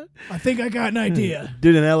 I think I got an idea."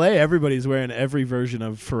 dude." In LA, everybody's wearing every version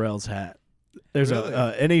of Pharrell's hat. There's Really?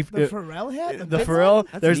 The Pharrell hat. the big Pharrell. one?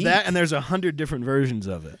 That's There's neat. that, and there's 100 different versions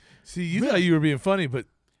of it. See, you thought you were being funny, but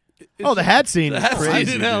Oh, the hat scene is hat scene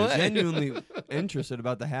crazy. in dude. LA. Genuinely interested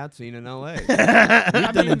about the hat scene in LA. We've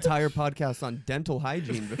done entire podcasts on dental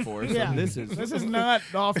hygiene before, so Yeah. this is not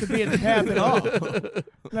off the beaten path at all.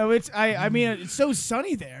 No, it's I mean it's so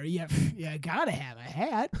sunny there. You gotta have a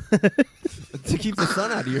hat. to keep the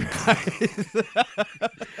sun out of your eyes.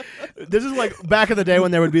 This is like back in the day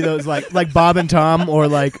when there would be those like Bob and Tom or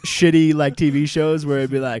like shitty like TV shows where it'd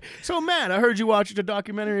be like, "So man, I heard you watched a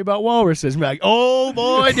documentary about walruses." And be like, "Oh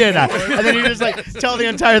boy, did I!" And then you just like tell the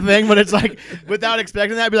entire thing, but it's like without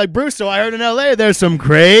expecting that. I'd be like, "Bruce, so I heard in LA there's some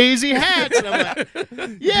crazy hats." And I'm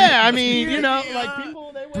like, "Yeah, I mean, you know, like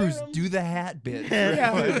people they wear Bruce, them." do the hat bit.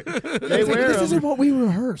 Yeah. They wear This them. isn't what we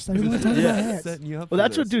rehearsed. I didn't want to talk about hats. Setting you up Well, for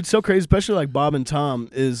that's what, this. dude, so crazy, especially like Bob and Tom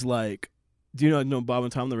is like Do you know Bob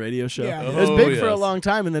and Tom, the radio show? Yeah. It was Oh, big for a yes. long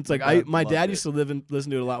time, and it's like my loved dad it. used to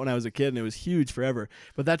listen to it a lot when I was a kid, and it was huge forever.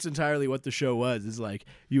 But that's entirely what the show was. Is like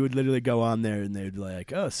you would literally go on there, and they'd be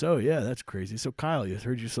like, "Oh, so yeah, that's crazy. So Kyle, you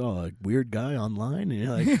heard you saw a weird guy online, and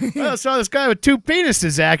you're like, oh, I saw this guy with 2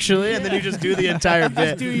 penises actually," and then you just do the entire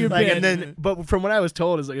bit. do your like, bit. And then, but from what I was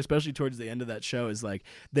told, is like especially towards the end of that show, is like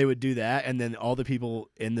they would do that, and then all the people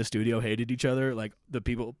in the studio hated each other. Like the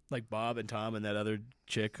people, like Bob and Tom and that other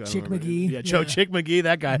chick, I don't Chick remember. McGee. Yeah, Yeah. Chick McGee,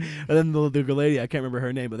 that guy. And then the lady, I can't remember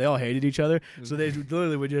her name, but they all hated each other. So they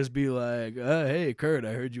literally would just be like, hey, Kurt,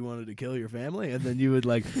 I heard you wanted to kill your family. And then you would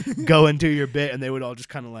like go into your bit, and they would all just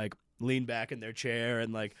kind of like lean back in their chair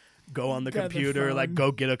and like go on the Get the computer, like phone.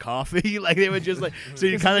 go get a coffee. Like they would just like, so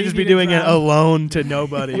you Just kind of leave just you be to doing it drown. alone to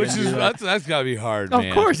nobody. Which And is you're like, that's gotta be hard, of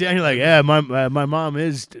man. course, yeah. And you're like, yeah, my mom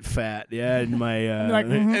is fat, yeah, and my Like,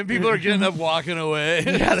 mhm. And people are getting up, walking away.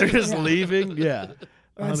 yeah, they're just Yeah. leaving, yeah,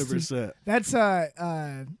 That's 100%. That's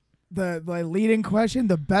the leading question.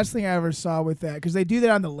 The best thing I ever saw with that, because they do that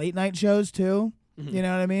on the late night shows too. You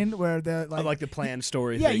know what I mean? Where the I like the planned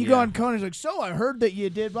story. yeah, thing, you go on Conan's like, so I heard that you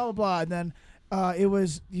did blah blah blah, and then it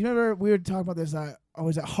was, you remember we were talking about this.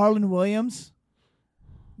 Was it Harlan Williams?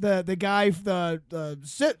 The guy, the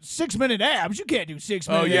 6 minute abs. You can't do 6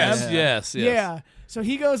 minute Oh yes, abs. yes, yes. Yeah. So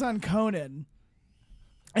he goes on Conan,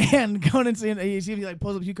 and Conan's saying, he like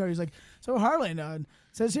pulls up a cue card. He's like, so Harlan,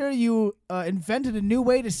 says here you invented a new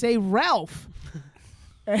way to say Ralph.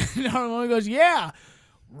 And Harlan goes, yeah,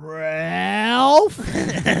 Ralph.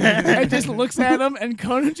 And just looks at him, and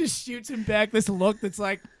Conan just shoots him back this look that's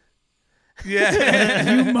like,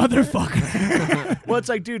 Yeah. you motherfucker. Well, it's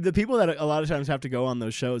like, dude, the people that a lot of times have to go on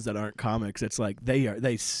those shows that aren't comics, it's like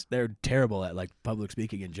they're terrible at like public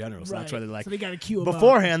speaking in general. So that's why they're like, so they got to cue him up.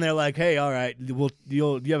 beforehand they're like, hey, all right,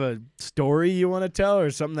 you have a story you want to tell or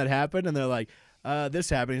something that happened, and they're like, this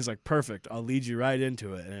happened. He's like, perfect, I'll lead you right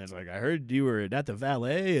into it. And it's like, I heard you were at the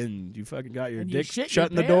valet and you fucking got your And you dick shit shut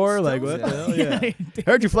in your the door. pants, Like, too? what the hell? Yeah. Yeah.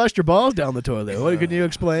 Heard you flushed your balls down the toilet. What can you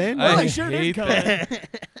explain? Well, I I sure did, hate Conan. that.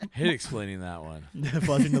 Hate explaining that one.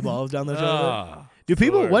 Flushing the balls down the toilet. Ah, Do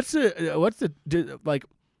people? Lord. Like?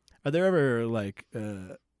 Are there ever like?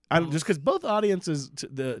 I don't, just because both audiences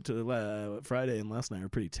to Friday and last night are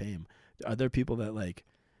pretty tame. Are there people that like?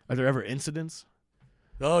 Are there ever incidents?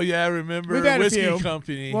 Oh yeah, I remember We've had a Whiskey few.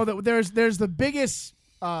 Company. Well, there's the biggest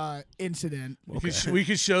incident. We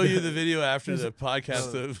could show you the video after the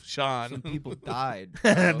podcast of Sean. Some people died.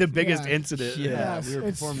 The biggest Yeah. incident. Yeah, Yes, we were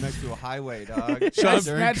it's- performing next to a highway, dog. Sean-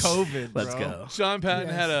 during That's- COVID, Let's bro. go. Sean Patton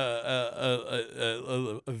Yes. had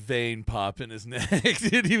a vein pop in his neck,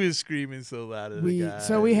 and he was screaming so loud at the guy.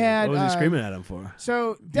 So we had What was he screaming at him for? So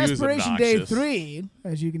was Desperation Day obnoxious. 3,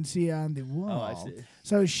 as you can see on the wall. Oh, I see.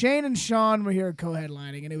 So Shane and Sean were here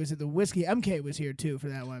co-headlining, and it was at the Whiskey. MK was here too for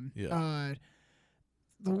that one. Yeah.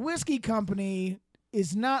 The Whiskey Company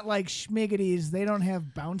is not like Schmiggity's. They don't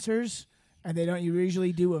have bouncers, and they don't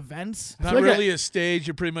usually do events. Not feel like really a stage.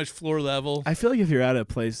 You're pretty much floor level. I feel like if you're at a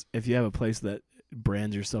place, if you have a place that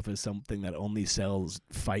brands yourself as something that only sells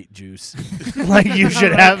fight juice, like you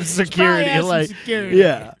should have security. Probably have some Like, security.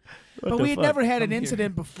 yeah. What But the we had fuck? never had an Come here.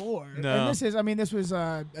 incident before. No. And this was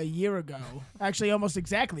a year ago. Actually, almost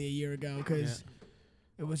exactly a year ago, because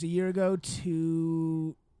it was a year ago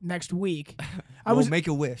to next week. We'll make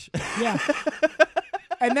a wish. Yeah.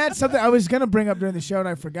 And that's something I was going to bring up during the show, and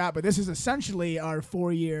I forgot, but this is essentially our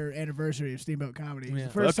 4-year anniversary of Steamboat Comedy. It's Yeah.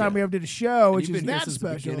 the first Okay. time we ever did a show, which You've is been here that since the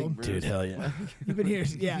special. beginning, Bruce. Dude, hell yeah. You've been here.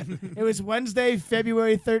 Yeah. It was Wednesday,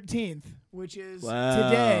 February 13th, which is Wow.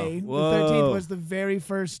 today. Whoa. The 13th was the very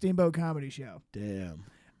first Steamboat Comedy show. Damn.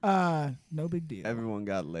 No big deal. Everyone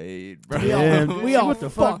got laid, bro. We all, Damn. we all What the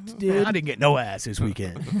fuck? fucked, dude. I didn't get no ass this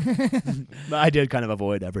weekend. But I did kind of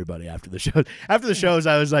avoid everybody after the show. After the shows,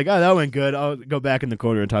 I was like, "Oh, that went good. I'll go back in the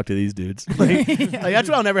corner and talk to these dudes." Like, that's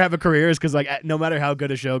why I'll never have a career, is because like no matter how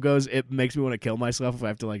good a show goes, it makes me want to kill myself if I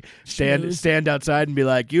have to like Snooze. stand outside and be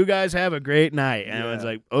like, "You guys have a great night," and everyone's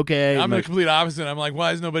like, "Okay." I'm the like, complete opposite. I'm like,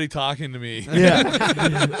 why is nobody talking to me? yeah.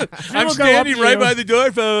 I'm will go up standing to right you. by the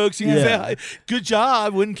door, folks. You can Yeah. say hi. Good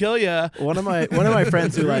job. Wouldn't kill you. One of my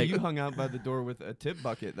friends who like you hung out by the door with a tip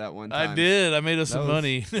bucket that one I time. did. I made us That some was-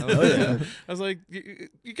 money. that was Oh, yeah. good. I was like,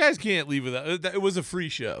 you guys can't leave without. It was a free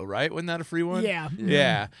show, right? Wasn't that a free one? Yeah.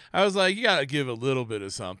 Yeah. I was like, you got to give a little bit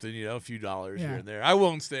of something, a few dollars Yeah. here and there. I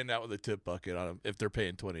won't stand out with a tip bucket on them if they're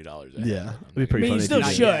paying $20. yeah, it'd be I pretty mean, you funny. still if Not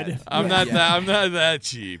you should. did. yet. I'm Yeah. not that. I'm not that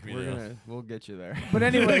cheap. We'll get you there. But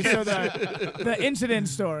anyway, so the incident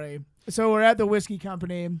story. So we're at the Whiskey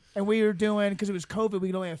Company, and we were doing, because it was COVID, we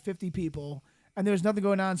could only have 50 people, and there was nothing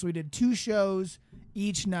going on, so we did 2 shows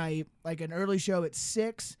each night, like an early show at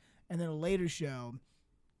 6 and then a later show.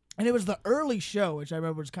 And it was the early show, which I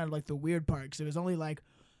remember was kind of like the weird part because it was only like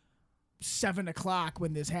 7 o'clock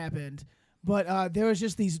when this happened. But there was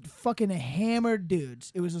just these fucking hammered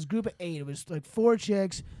dudes. It was this group of 8. It was like 4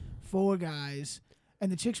 chicks, 4 guys.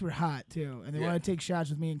 And the chicks were hot, too. And they wanted to take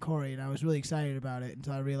shots with me and Corey. And I was really excited about it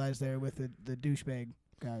until I realized they were with the douchebag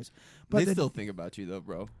guys. But they still think about you, though,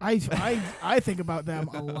 bro. I think about them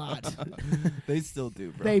a lot. They still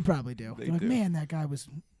do, bro. They probably do. They They're like, do. man, that guy was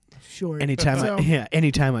short.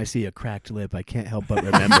 Anytime I see a cracked lip, I can't help but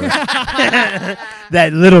remember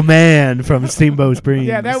that little man from Steamboat Springs.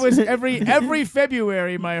 Yeah, that was every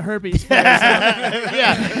February my herpes.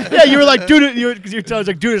 yeah. You were like, dude, because you're telling us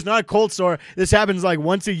like, dude, it's not a cold sore. This happens like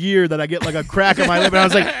once a year that I get like a crack on my lip, and I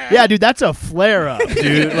was like, yeah, dude, that's a flare up,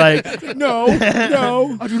 dude. Like, no,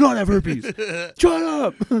 I do not have herpes. Shut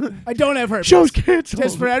up. I don't have herpes. Show's canceled.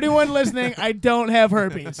 Just for anyone listening, I don't have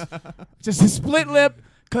herpes. Just a split lip.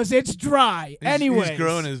 Because it's dry. Anyways. He's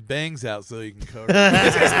growing his bangs out so he can cover it.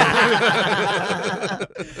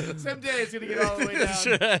 Someday it's going to get all the way down. That's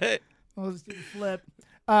right. I'll just do the flip.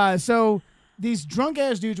 So these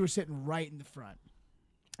drunk-ass dudes were sitting right in the front.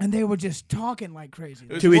 And they were just talking like crazy.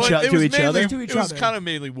 To each other? It was kind of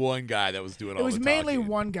mainly one guy that was doing all the talking. It was mainly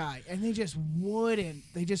one guy, and they just wouldn't.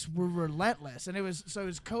 They just were relentless, and it was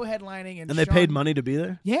co-headlining. And they paid money to be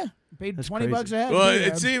there? Yeah, paid That's $20 a head. Well,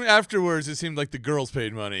 it seemed afterwards. It seemed like the girls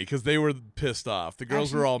paid money because they were pissed off. The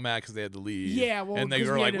girls were all mad because they had to leave. Yeah, well, and they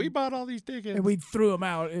were like, "We bought all these tickets," and we threw them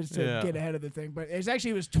out to get ahead of the thing. But it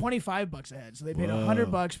was $25 a head, so they paid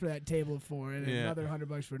 $100 for that table of 4, and another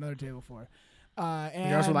 $100 for another table of 4. And the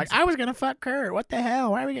girls were like, I was going to fuck Kurt. What the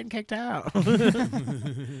hell? Why are we getting kicked out?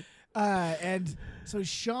 And so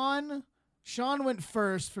Sean went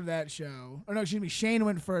first for that show. Or no, excuse me, Shane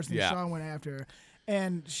went first and Sean went after.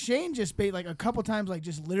 And Shane just like a couple times like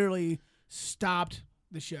just literally stopped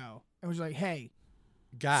the show and was like, hey,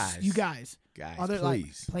 you guys,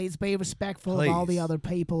 please be respectful of all the other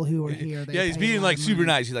people who are here. Yeah, he's being like super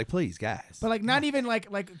nice. He's like, please, guys. But like not even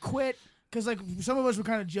like quit. Because, like, some of us were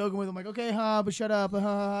kind of joking with him, like, okay, but shut up,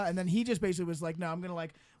 and then he just basically was like, no, I'm going to,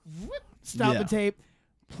 like, stop the tape.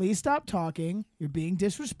 Please stop talking. You're being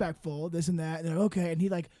disrespectful, this and that. And they're like, okay. And he,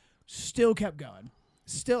 like, still kept going.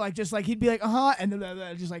 Still, like, just, like, he'd be like, and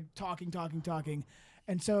then just, like, talking.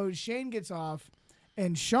 And so Shane gets off,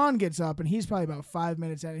 and Sean gets up, and he's probably about 5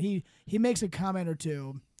 minutes in, and he makes a comment or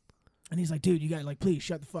two. And he's like, dude, you got to, like, please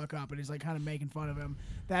shut the fuck up. And he's, like, kind of making fun of him.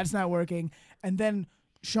 That's not working. And then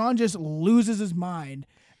Sean just loses his mind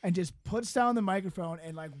and just puts down the microphone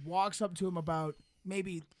and like walks up to him about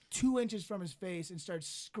maybe 2 inches from his face and starts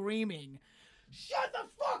screaming, "Shut the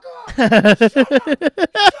fuck up!" Shut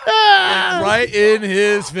up! Right in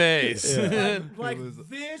his face. Like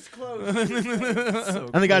this close.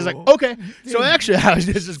 And the guy's like, okay. So actually,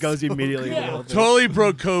 this just goes immediately. Yeah. Totally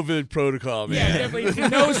broke COVID protocol, man. Yeah, definitely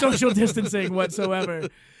no social distancing whatsoever.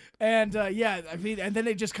 And I mean, and then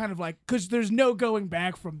they just kind of like, because there's no going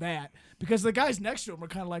back from that, because the guys next to him are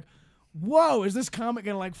kind of like, whoa, is this comic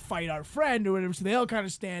gonna like fight our friend or whatever? So they all kind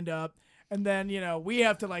of stand up, and then we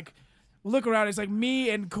have to like look around. It's like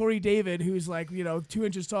me and Corey David, who's like 2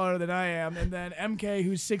 inches taller than I am, and then MK,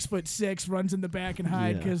 who's 6'6", runs in the back and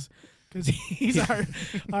hide because he's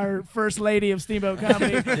our first lady of Steamboat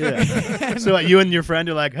comedy. Yeah. So you and your friend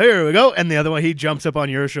are like, here we go, and the other one, he jumps up on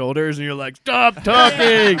your shoulders, and you're like, stop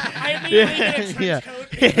talking. I immediately get a trench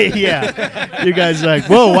coat. Yeah. You guys are like,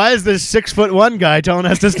 whoa, why is this 6'1" guy telling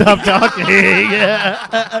us to stop talking?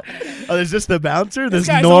 Yeah. Oh, is this the bouncer? This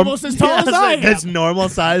guy's almost as tall as I am. This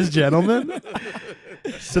normal-sized gentleman?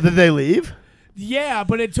 So did they leave? Yeah,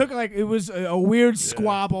 but it took it was a weird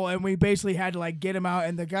squabble, and we basically had to like get him out,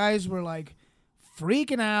 and the guys were like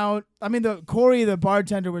freaking out. I mean, Corey, the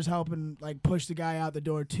bartender, was helping like push the guy out the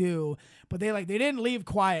door too, but they didn't leave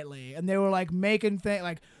quietly, and they were like making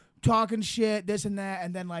talking shit, this and that,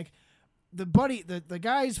 and then like the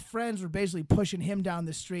guy's friends were basically pushing him down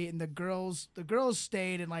the street, and the girls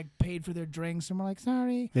stayed and like paid for their drinks, and we're like,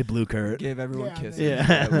 sorry. They blew Kurt. Gave everyone kisses. Yeah.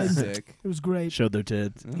 That was sick. It was great. Showed their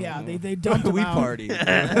tits. Yeah, they dumped him We out.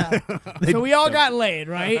 partied. So we all got laid,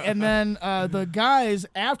 right? And then the guys,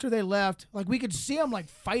 after they left, like we could see them like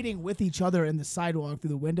fighting with each other in the sidewalk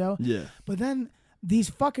through the window. Yeah. But then these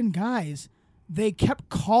fucking guys, they kept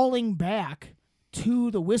calling back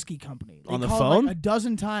to the whiskey company. They on the called phone? like a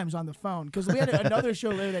dozen times on the phone because we had another show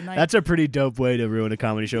later that night. That's a pretty dope way to ruin a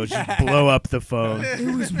comedy show. Just blow up the phone.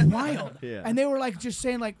 It was wild. Yeah. And they were like just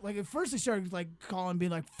saying like at first they started like calling,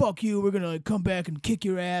 being like, fuck you, we're gonna like come back and kick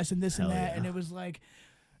your ass and this and Hell that. yeah. And it was like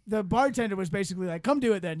the bartender was basically like, "Come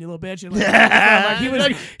do it then, you little bitch." And like, he was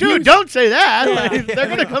like, dude, don't say that. Like, they're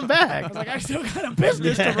gonna come I back. was like, I still got a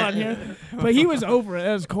business to run here. But he was over it.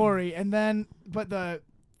 That was Corey. And then,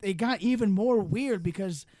 it got even more weird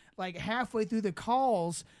because like halfway through the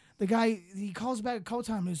calls, the guy, he calls back a call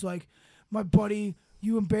time and he's like, "My buddy,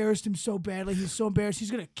 you embarrassed him so badly. He's so embarrassed.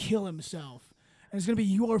 He's gonna kill himself. And it's going to be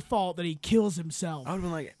your fault that he kills himself." I would have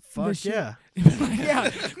been like, fuck yeah.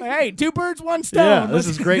 Yeah. Like, hey, 2 birds, 1 stone. Yeah, this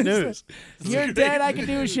is great news. If you're dead, I can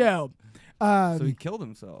do a show. So he killed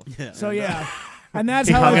himself. Yeah. So, yeah. And that's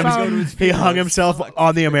He how hung, I found... he hung himself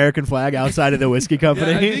on the American flag outside of the whiskey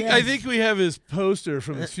company. I think we have his poster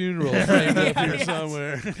from his funeral framed up here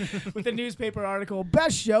somewhere. With the newspaper article,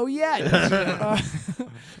 "Best show yet."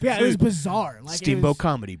 Yeah, it was bizarre. Like, Steamboat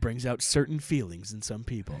comedy brings out certain feelings in some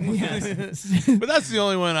people. Yes. But that's the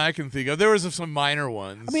only one I can think of. There was some minor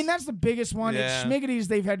ones. I mean, that's the biggest one. Yeah. At Schmiggity's,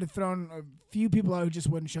 they've had to throw in a few people out who just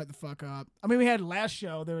wouldn't shut the fuck up. I mean, we had last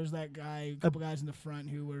show, there was that guy, a couple guys in the front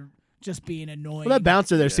who were just being annoying. Well, that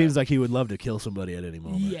bouncer there seems like he would love to kill somebody at any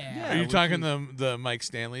moment. Yeah. Are you talking the Mike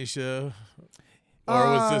Stanley show? Or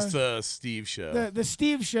was this the Steve show? The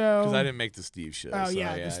Steve show. Because I didn't make the Steve show. Oh so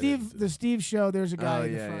yeah, the the Steve show. There's a guy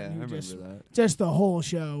in the front I who remember just that. the whole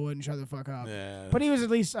show wouldn't shut the fuck up. Yeah. But he was at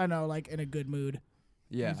least, I know, like in a good mood.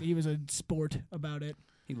 Yeah, He was a sport about it.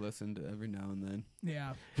 he listened every now and then.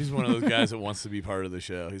 Yeah. He's one of those guys that wants to be part of the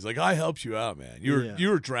show. He's like, I helped you out, man. You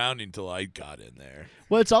were drowning till I got in there.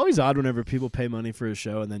 Well, it's always odd whenever people pay money for a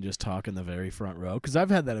show and then just talk in the very front row. Because I've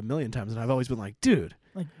had that a million times, and I've always been like, dude,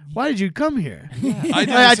 Like, why did you come here?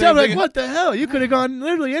 I tell them, like, what the hell? You could have gone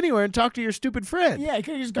literally anywhere and talked to your stupid friend. yeah, he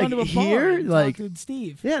could have just gone Like, to a bar here, and like- talked to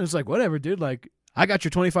Steve. Yeah, and it's like, whatever, dude. Like, I got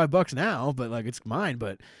your $25 now, but like, it's mine.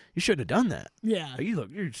 But you shouldn't have done that. Yeah. Like,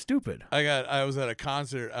 you're stupid. I was at a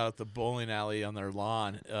concert out at the bowling alley on their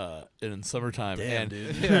lawn in summertime. Damn, and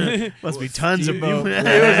dude. Must be tons of Steamboat. people.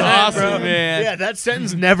 It was awesome, man. Yeah, that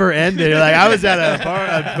sentence never ended. Like, I was at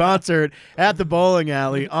a concert at the bowling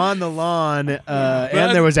alley on the lawn,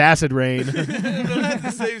 and there was acid rain. Not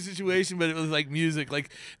the same situation, but it was like music. Like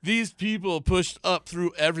these people pushed up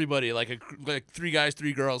through everybody, like 3 guys,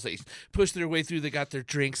 3 girls. They pushed their way through. They got their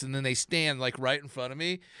drinks, and then they stand like right in front of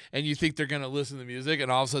me. And you think they're gonna listen to the music,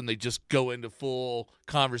 and all of a sudden they just go into full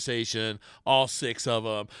conversation. All 6 of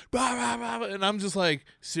them, blah, blah, blah, and I'm just like,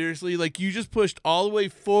 seriously, like you just pushed all the way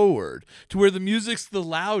forward to where the music's the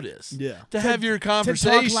loudest. Yeah. To have your To talk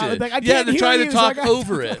conversation. loud. Like, I yeah, can't to hear try you, to so talk I gotta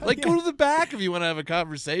over talk. it. Like go to the back if you want to have a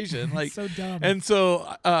conversation. Like So dumb. And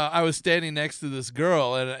so I was standing next to this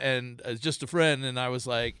girl and just a friend, and I was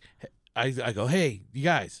like, I go, hey, you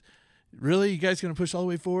guys, really? You guys gonna push all the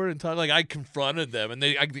way forward and talk? Like I confronted them, and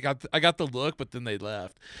I got the look, but then they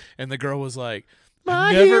left, and the girl was like,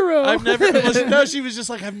 My hero. I've never. Listen, no, she was just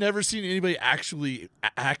like, I've never seen anybody actually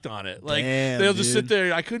act on it. Like Damn, they'll just dude. sit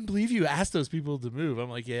there. I couldn't believe you asked those people to move. I'm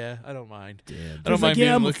like, yeah, I don't mind. Damn. I He's don't like, mind yeah,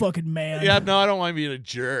 being I'm a look- fucking man. Yeah, no, I don't mind being a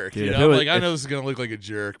jerk. Dude, you if know, it was- like I know this is gonna look like a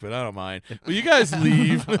jerk, but I don't mind. Well, you guys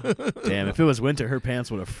leave. Damn, if it was winter, her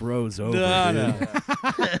pants would have froze over. No,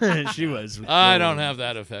 dude. no. She was. I don't have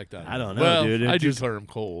that effect on me. I don't know, well, dude. It I do just- turn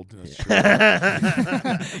cold. That's true.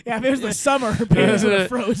 Yeah, if it was the summer, her pants would have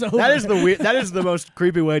froze over. That is the weird. That is the most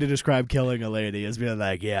creepy way to describe killing a lady. Is being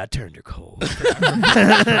like, yeah, I turned her cold.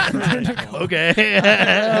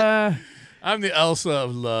 Okay. I'm the Elsa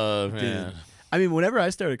of love, man. I mean, whenever I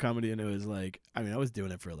started comedy, and it was like, I mean, I was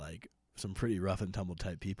doing it for like some pretty rough and tumble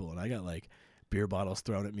type people, and I got like beer bottles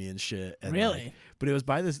thrown at me and shit. And, Really? like, but it was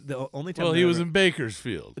by this. The only time. Well, that he I was ever- in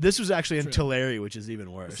Bakersfield. This was actually in True. Tulare, which is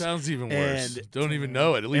even worse. Sounds even worse. And- Don't even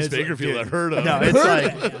know it. At least It's like, Bakerfield dude, I've heard of. No, I've it's heard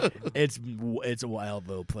like of it, it's a wild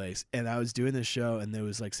little place. And I was doing this show, and there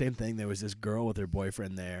was like same thing. There was this girl with her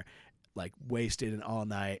boyfriend there, like wasted and all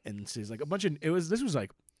night, and she's like a bunch of. This was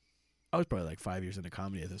like. I was probably like 5 years into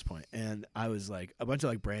comedy at this point, and I was like a bunch of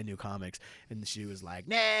like brand new comics, and she was like,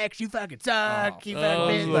 "Next, you fucking suck, you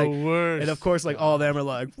fucking bitch." the Like, worst. and of course, like all of them are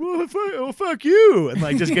like, "Oh fuck you," and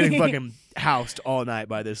like just getting fucking housed all night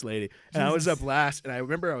by this lady. And I was up last, and I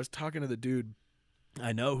remember I was talking to the dude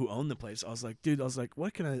I know who owned the place. I was like, dude,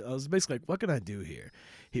 what can I was basically like, what can I do here?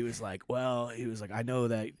 He was like, I know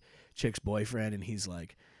that chick's boyfriend, and he's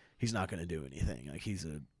like, he's not gonna do anything. Like, he's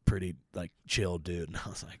a pretty like chill dude. And I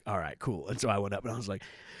was like, all right, cool. And so I went up, and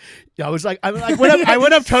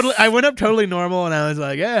I went up totally normal, and I was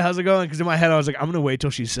like, yeah, how's it going? Because in my head I was like, I'm gonna wait till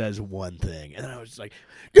she says one thing, and then I was just like,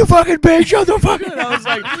 you fucking bitch, shut the fuck up. And I was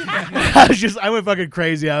like, I went fucking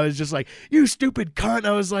crazy. I was just like, you stupid cunt.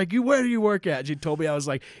 I was like, where do you work at? And she told me, I was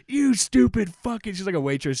like, you stupid fucking. She's like a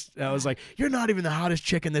waitress. And I was like, you're not even the hottest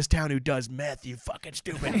chick in this town who does meth, you fucking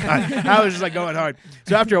stupid cunt. I was just like going hard.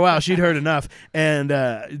 So after a while, she'd heard enough, and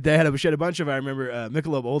she had a bunch of, I remember,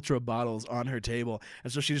 Michelob Ultra bottles on her table,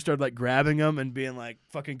 and so she just started like grabbing them and being like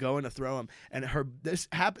fucking going to throw them. And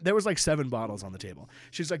there was like 7 bottles on the table.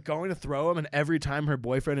 She's like going to throw them, and every time her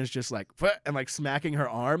boyfriend is just like and like smacking her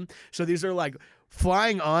arm. So these are like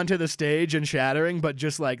flying onto the stage and shattering, but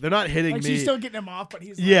just like they're not hitting like me. She's still getting him off, but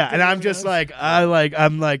he's and I'm just like I'm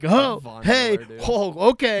like, oh, hey, oh,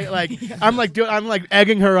 okay, like I'm like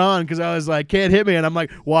egging her on because I was like, can't hit me, and I'm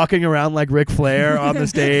like walking around like Ric Flair on the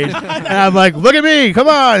stage, and I'm like, look at me, come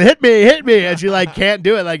on, hit me, and she like can't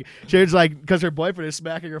do it, like she was like because her boyfriend is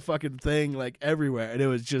smacking her fucking thing like everywhere, and it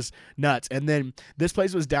was just nuts. And then this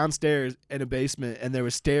place was downstairs in a basement, and there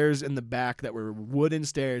was stairs in the back that were wooden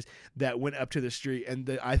stairs that went up to the street.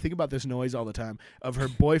 And I think about this noise all the time of her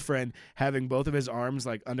boyfriend having both of his arms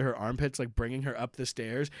like under her armpits, like bringing her up the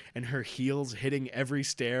stairs, and her heels hitting every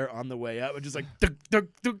stair on the way up, and just like tuk, tuk,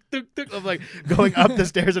 tuk, tuk, tuk, of like going up the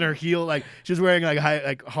stairs, and her heel like she's wearing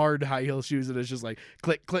like hard high heel shoes, and it's just like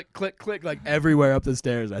click click click click like everywhere up the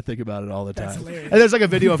stairs. I think about it all the time. Hilarious. And there's like a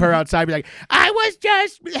video of her outside be like, I was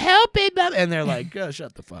just helping them, and they're like, oh,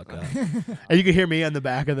 shut the fuck up. And you can hear me on the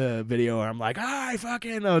back of the video where I'm like, I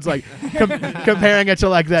fucking know. It's like comparing it to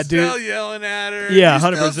like that Still dude yelling at her. Yeah,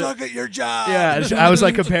 you 100%. Still suck at your job. Yeah, I was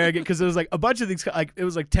like comparing it because it was like a bunch of these, like it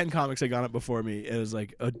was like 10 comics that got up before me. It was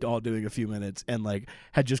like all doing a few minutes and like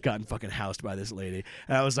had just gotten fucking housed by this lady.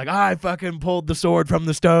 And I was like, I fucking pulled the sword from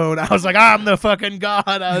the stone. I was like, I'm the fucking god.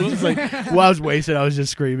 I was just like, well, I was wasted. I was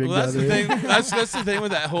just screaming. Well, that's the thing. That's the thing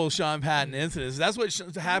with that whole Sean Patton incident. That's what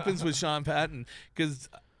happens with Sean Patton because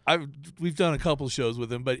we've done a couple shows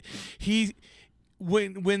with him, but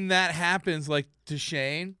when that happens, like to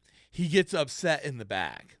Shane, he gets upset in the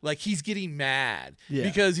back. Like he's getting mad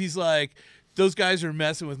because he's like, those guys are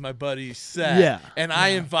messing with my buddy's set. And I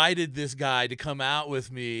invited this guy to come out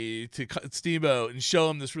with me to Steamboat and show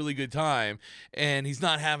him this really good time. And he's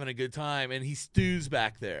not having a good time. And he stews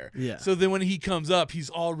back there. So then when he comes up,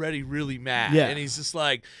 he's already really mad. And he's just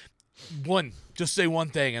like, just say one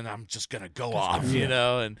thing and I'm just gonna go off, you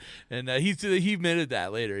know. And he admitted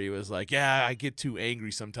that later. He was like, yeah, I get too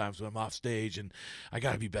angry sometimes when I'm off stage, and I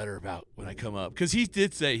gotta be better about when I come up. Because he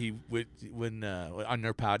did say he would when on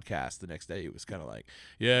their podcast the next day he was kind of like,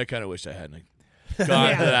 yeah, I kind of wish I hadn't gone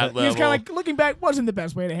to that level. He was kind of like, looking back, wasn't the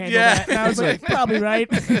best way to handle that. And I was like, probably right.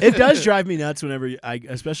 It does drive me nuts whenever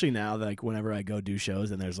especially now, like whenever I go do shows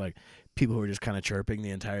and there's like people who are just kind of chirping the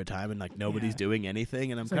entire time and like nobody's doing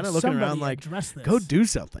anything, and I'm kind of looking around like, go do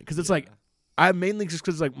something, because it's like I mainly just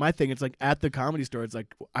because like my thing, it's like at the Comedy Store, it's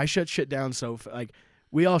like I shut shit down like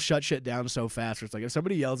we all shut shit down so fast. Where it's like if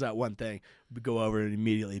somebody yells out one thing, we go over and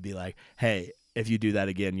immediately be like, hey, if you do that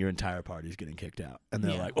again, your entire party's getting kicked out. And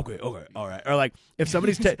they're like, okay, all right. Or like if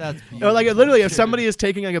somebody's or like literally if somebody is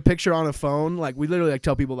taking like a picture on a phone, like we literally like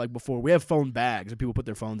tell people like before we have phone bags and people put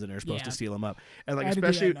their phones in there, supposed to seal them up. And like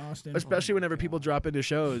especially whenever people drop into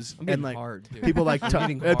shows and like people like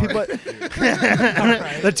people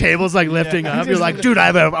the table's like lifting up. You're like, dude,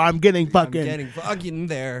 I'm getting fucking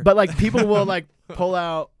there. But like people will like pull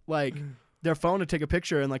out like their phone to take a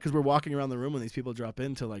picture, and like because we're walking around the room when these people drop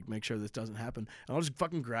in to like make sure this doesn't happen, and I'll just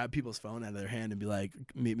fucking grab people's phone out of their hand and be like,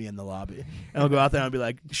 meet me in the lobby, and I'll go out there and I'll be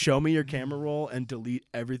like, show me your camera roll and delete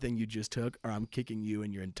everything you just took, or I'm kicking you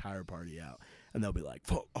and your entire party out. And they'll be like,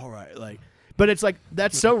 all right, like, but it's like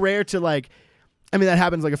that's so rare to like, I mean that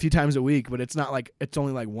happens like a few times a week, but it's not like it's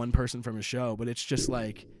only like one person from a show, but it's just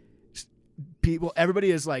like everybody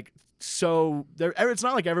is like. So it's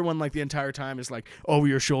not like everyone like the entire time is like over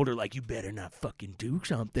your shoulder like you better not fucking do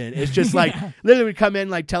something. It's just like literally we come in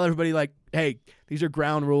like tell everybody like, hey, these are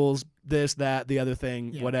ground rules, this, that, the other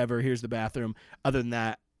thing, whatever, here's the bathroom. Other than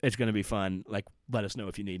that, it's gonna be fun. Like let us know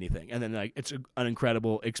if you need anything. And then like it's an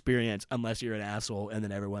incredible experience unless you're an asshole, and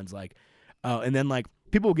then everyone's like, oh, and then like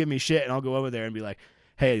people will give me shit and I'll go over there and be like,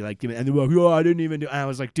 hey, like give me, and they're like, oh, I didn't even do, and I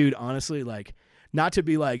was like, dude, honestly, like not to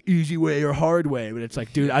be like easy way or hard way, but it's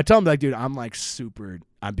like, dude, I tell them like, dude, I'm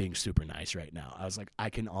being super nice right now. I was like, I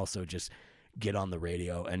can also just get on the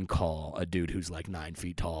radio and call a dude who's like 9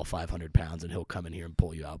 feet tall, 500 pounds, and he'll come in here and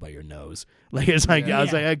pull you out by your nose. Like, it's like, I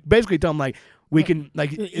was like, I basically tell him like, we can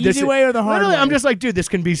like the easy way or the hard way. I'm just like, dude, this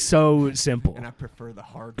can be so simple. And I prefer the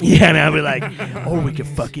hard way. Yeah, and I'll be like, or we can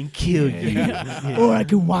fucking kill you. Or I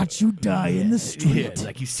can watch you die in the street. Yeah, it's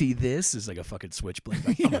like, you see this? It's like a fucking switchblade.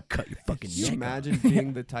 Like, I'm going to cut your fucking Can you neck imagine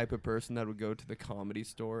being the type of person that would go to the Comedy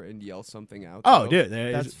Store and yell something out? Oh, dude.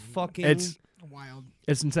 That's fucking... It's wild.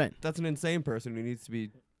 It's insane. That's an insane person who needs to be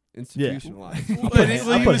institutionalized. I'll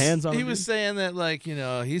put hands on him. He was saying that, like, you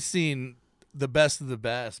know, he's seen the best of the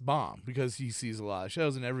best bomb because he sees a lot of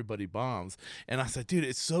shows and everybody bombs. And I said, dude,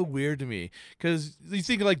 it's so weird to me because you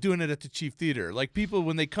think of like doing it at the Chief Theater. Like people,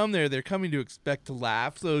 when they come there, they're coming to expect to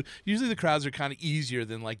laugh. So usually the crowds are kind of easier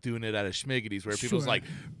than like doing it at a Schmiggity's where people's like,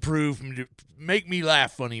 make me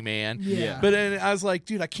laugh, funny man. Yeah. But then I was like,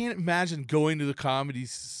 dude, I can't imagine going to the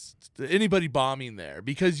comedies, anybody bombing there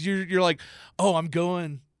because you're like, oh, I'm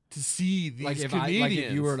going to see these comedians.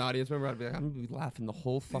 If you were an audience member, I'd be like, I'm gonna be laughing the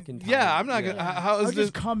whole fucking time. Yeah, I'm not gonna. How is Or this?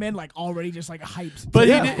 just come in like already just like hyped. But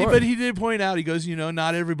he did point out. He goes,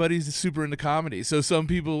 not everybody's super into comedy. So some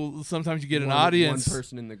people, sometimes you get an audience. One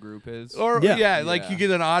person in the group is. Or like you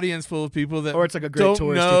get an audience full of people that or it's like a great don't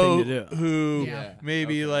touristy know thing to do. who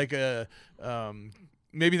maybe like a.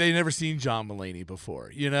 Maybe they've never seen John Mulaney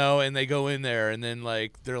before, and they go in there and then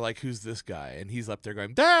like they're like, "Who's this guy?" And he's up there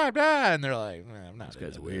going, "Da da," and they're like, "I'm not." This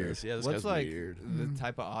guy's weird. Yeah, this What's guy's like weird. the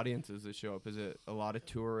type of audiences that show up? Is it a lot of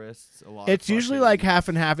tourists? It's usually like half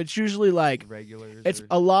and half. It's usually like regulars. It's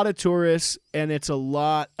a lot of tourists and it's a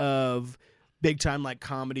lot of big time like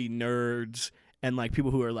comedy nerds. And like people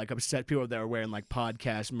who are like upset, people that are wearing like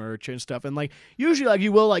podcast merch and stuff, and like usually like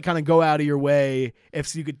you will like kind of go out of your way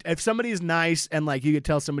if somebody's nice and like you could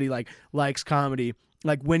tell somebody like likes comedy,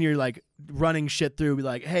 like when you're like running shit through, be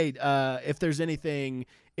like, hey, if there's anything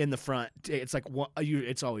in the front, it's like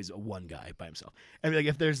it's always one guy by himself, and like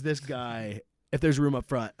if there's this guy, if there's room up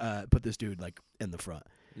front, put this dude like in the front.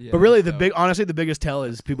 Yeah, but really, honestly, the biggest tell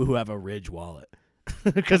is people who have a Ridge wallet.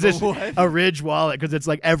 Because it's a Ridge wallet. Because it's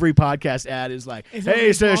like every podcast ad is like,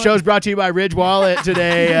 "Hey, so the show's brought to you by Ridge Wallet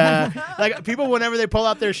today." Like people, whenever they pull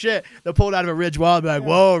out their shit, they'll pull it out of a Ridge wallet. Be like,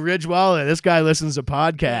 "Whoa, Ridge Wallet! This guy listens to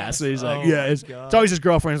podcasts." So he's like, "Yeah." It's always his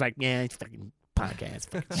girlfriend's like, "Yeah, it's fucking podcast."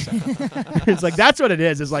 It's like that's what it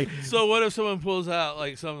is. It's like. So what if someone pulls out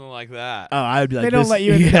like something like that? Oh, I would be like, they don't let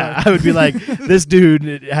you in. Yeah, I would be like, this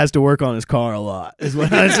dude has to work on his car a lot. Is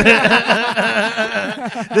what I said.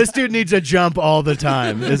 This dude needs a jump all the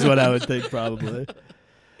time. Is what I would think probably.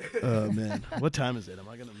 Oh man, what time is it? Am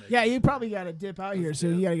I gonna make? Yeah, you probably got to dip out here, so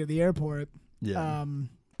you got to get to the airport. Yeah.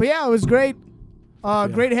 But yeah, it was great.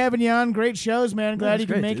 Great having you on. Great shows, man. Glad you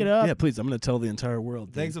could make it up. Yeah, please. I'm going to tell the entire world.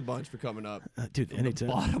 Dude. Thanks a bunch for coming up. Dude, anytime.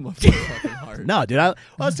 The bottom of my fucking heart. No, dude. I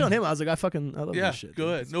was telling him, I was like, I love this shit.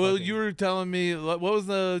 Good. No, you were telling me, what was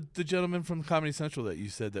the gentleman from Comedy Central that you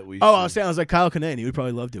said that we Oh, I was like, Kyle Kinane. He would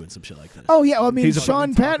probably love doing some shit like this. Oh, yeah. Well, I mean,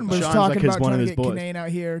 Sean Patton was talking about one trying of to his get Kinane out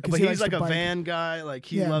here. But he's like a van guy. Like,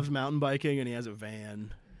 he loves mountain biking, and he has a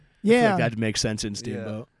van. Yeah. Like that makes sense in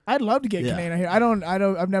Steamboat. I'd love to get Kinane out here.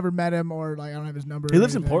 I've never met him or like I don't have his number. He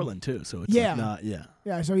lives in Portland too, so it's like not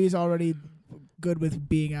Yeah, so he's already good with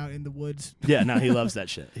being out in the woods. Yeah, no, he loves that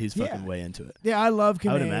shit. He's fucking way into it. Yeah, I love Kinane.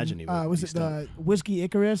 I would imagine he would. Was it the Whiskey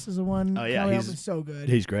Icarus is the one? Oh yeah, he's so good.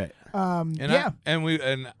 He's great. I don't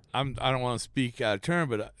want to speak out of turn,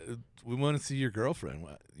 but we want to see your girlfriend.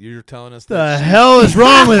 You're telling us the hell is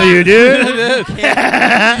wrong with you, dude?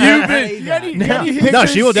 No,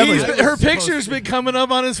 she will definitely. Her picture's been coming up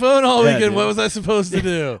on his phone all weekend. Dude. What was I supposed to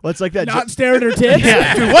do? What's like that? Not stare at her tits?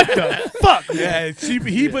 Yeah, dude, what the fuck? Yeah,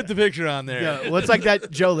 he put the picture on there. Yeah, what's like that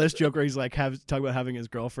Joe List joke where he's like talking about having his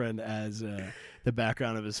girlfriend as the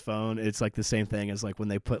background of his phone. It's like the same thing as like when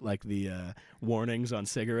they put like the warnings on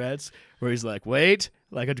cigarettes, where he's like, wait,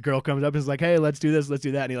 like a girl comes up and is like, hey, let's do this, let's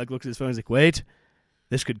do that, and he like looks at his phone, and he's like, wait.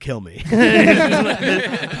 This could kill me.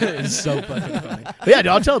 It's so fucking funny. But yeah, dude,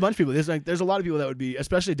 I'll tell a bunch of people. There's a lot of people that would be,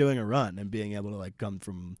 especially doing a run and being able to like come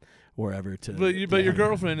from wherever to. But your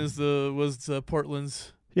girlfriend was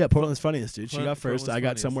Portland's. Yeah, Portland's funniest, dude. She got first. Portland's I got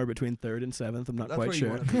funniest. somewhere between 3rd and 7th. I'm not That's quite where sure.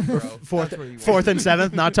 You wanna be, bro. Fourth and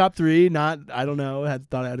 7th, not top 3. Not I don't know.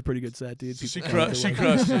 Thought I had a pretty good set, dude. She crushed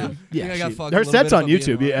you. Yeah, her set's on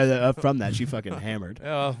YouTube. Yeah, from that she fucking hammered.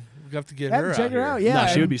 Yeah. We have to get her check out her out. here. Yeah,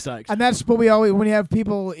 no, she would be psyched. And that's what we always, when you have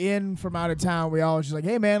people in from out of town, we always just like,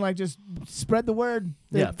 hey man, like just spread the word.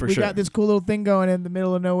 Yeah, for we sure. got this cool little thing going in the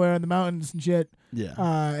middle of nowhere in the mountains and shit. Yeah.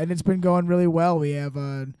 And it's been going really well. We have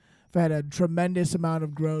had a tremendous amount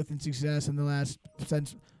of growth and success in the last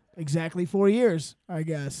since exactly 4 years, I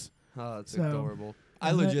guess. Oh, that's adorable.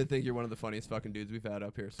 I legit think you're one of the funniest fucking dudes we've had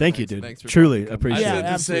up here. So Thank you, dude. Thanks for Truly coming. appreciate I it.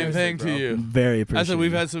 said the same thing to you. Very appreciate it. I said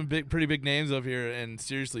we've had some pretty big names up here, and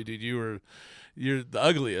seriously, dude, you're the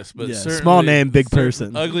ugliest, but certainly small name, big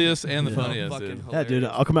person. Ugliest and the funniest, dude. Yeah, dude,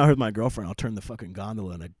 I'll come out here with my girlfriend. I'll turn the fucking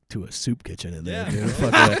gondola into a soup kitchen in there, dude.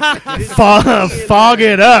 Yeah. Fog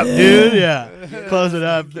it up, dude. Yeah. close it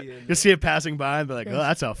up. You see it passing by and be like, oh,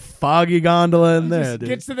 that's a foggy gondola in there, Just dude.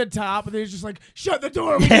 gets to the top and he's just like, shut the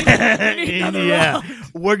door. We need another Yeah, round.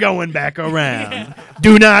 we're going back around.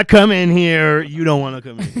 Do not come in here. You don't want to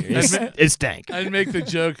come in here. It's stank. I'd make the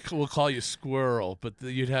joke, we'll call you Squirrel, but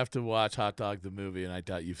you'd have to watch Hot Dog the movie, and I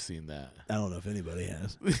doubt you've seen that. I don't know if anybody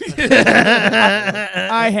has.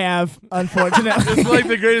 I have, unfortunately. It's like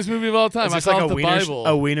the greatest movie of all time. It's I just call like it the Bible.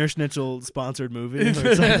 a Wiener Schnitzel sponsored movie. Or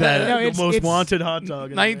something like that. No, the most wanted hot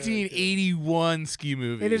dog. In 1981 ski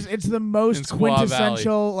movie. It's the In most Squaw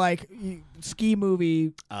quintessential ski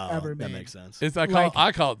movie ever made. That makes sense.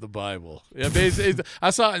 I call it the Bible. Yeah, I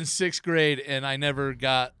saw it in 6th grade, and I never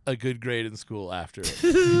got a good grade in school after it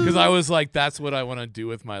because I was like, "That's what I want to do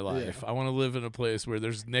with my life. Yeah. I want to live in a place where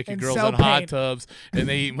there's naked And girls sell in hot paint. tubs and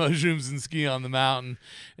they eat mushrooms and ski on the mountain."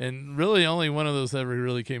 And really, only one of those ever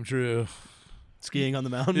really came true. Skiing on the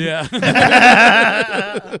mountain. Yeah,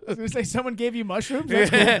 I was gonna say someone gave you mushrooms. That's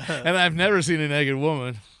cool. and I've never seen a naked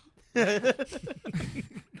woman.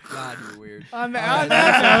 God, you're weird. On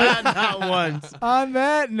that note, Not once. on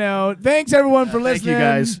that note, thanks everyone for Thank you, listening.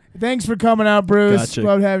 guys. Thanks for coming out, Bruce. Gotcha.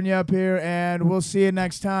 Love having you up here, and we'll see you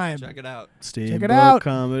next time. Check it out. Steamboat out.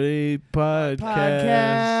 Comedy Podcast.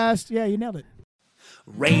 Podcast. Yeah, you nailed it.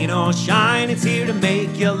 Rain or shine, it's here to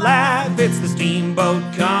make you laugh. It's the Steamboat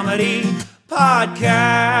Comedy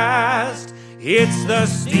Podcast. It's the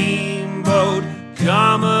Steamboat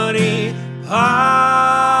Comedy Podcast.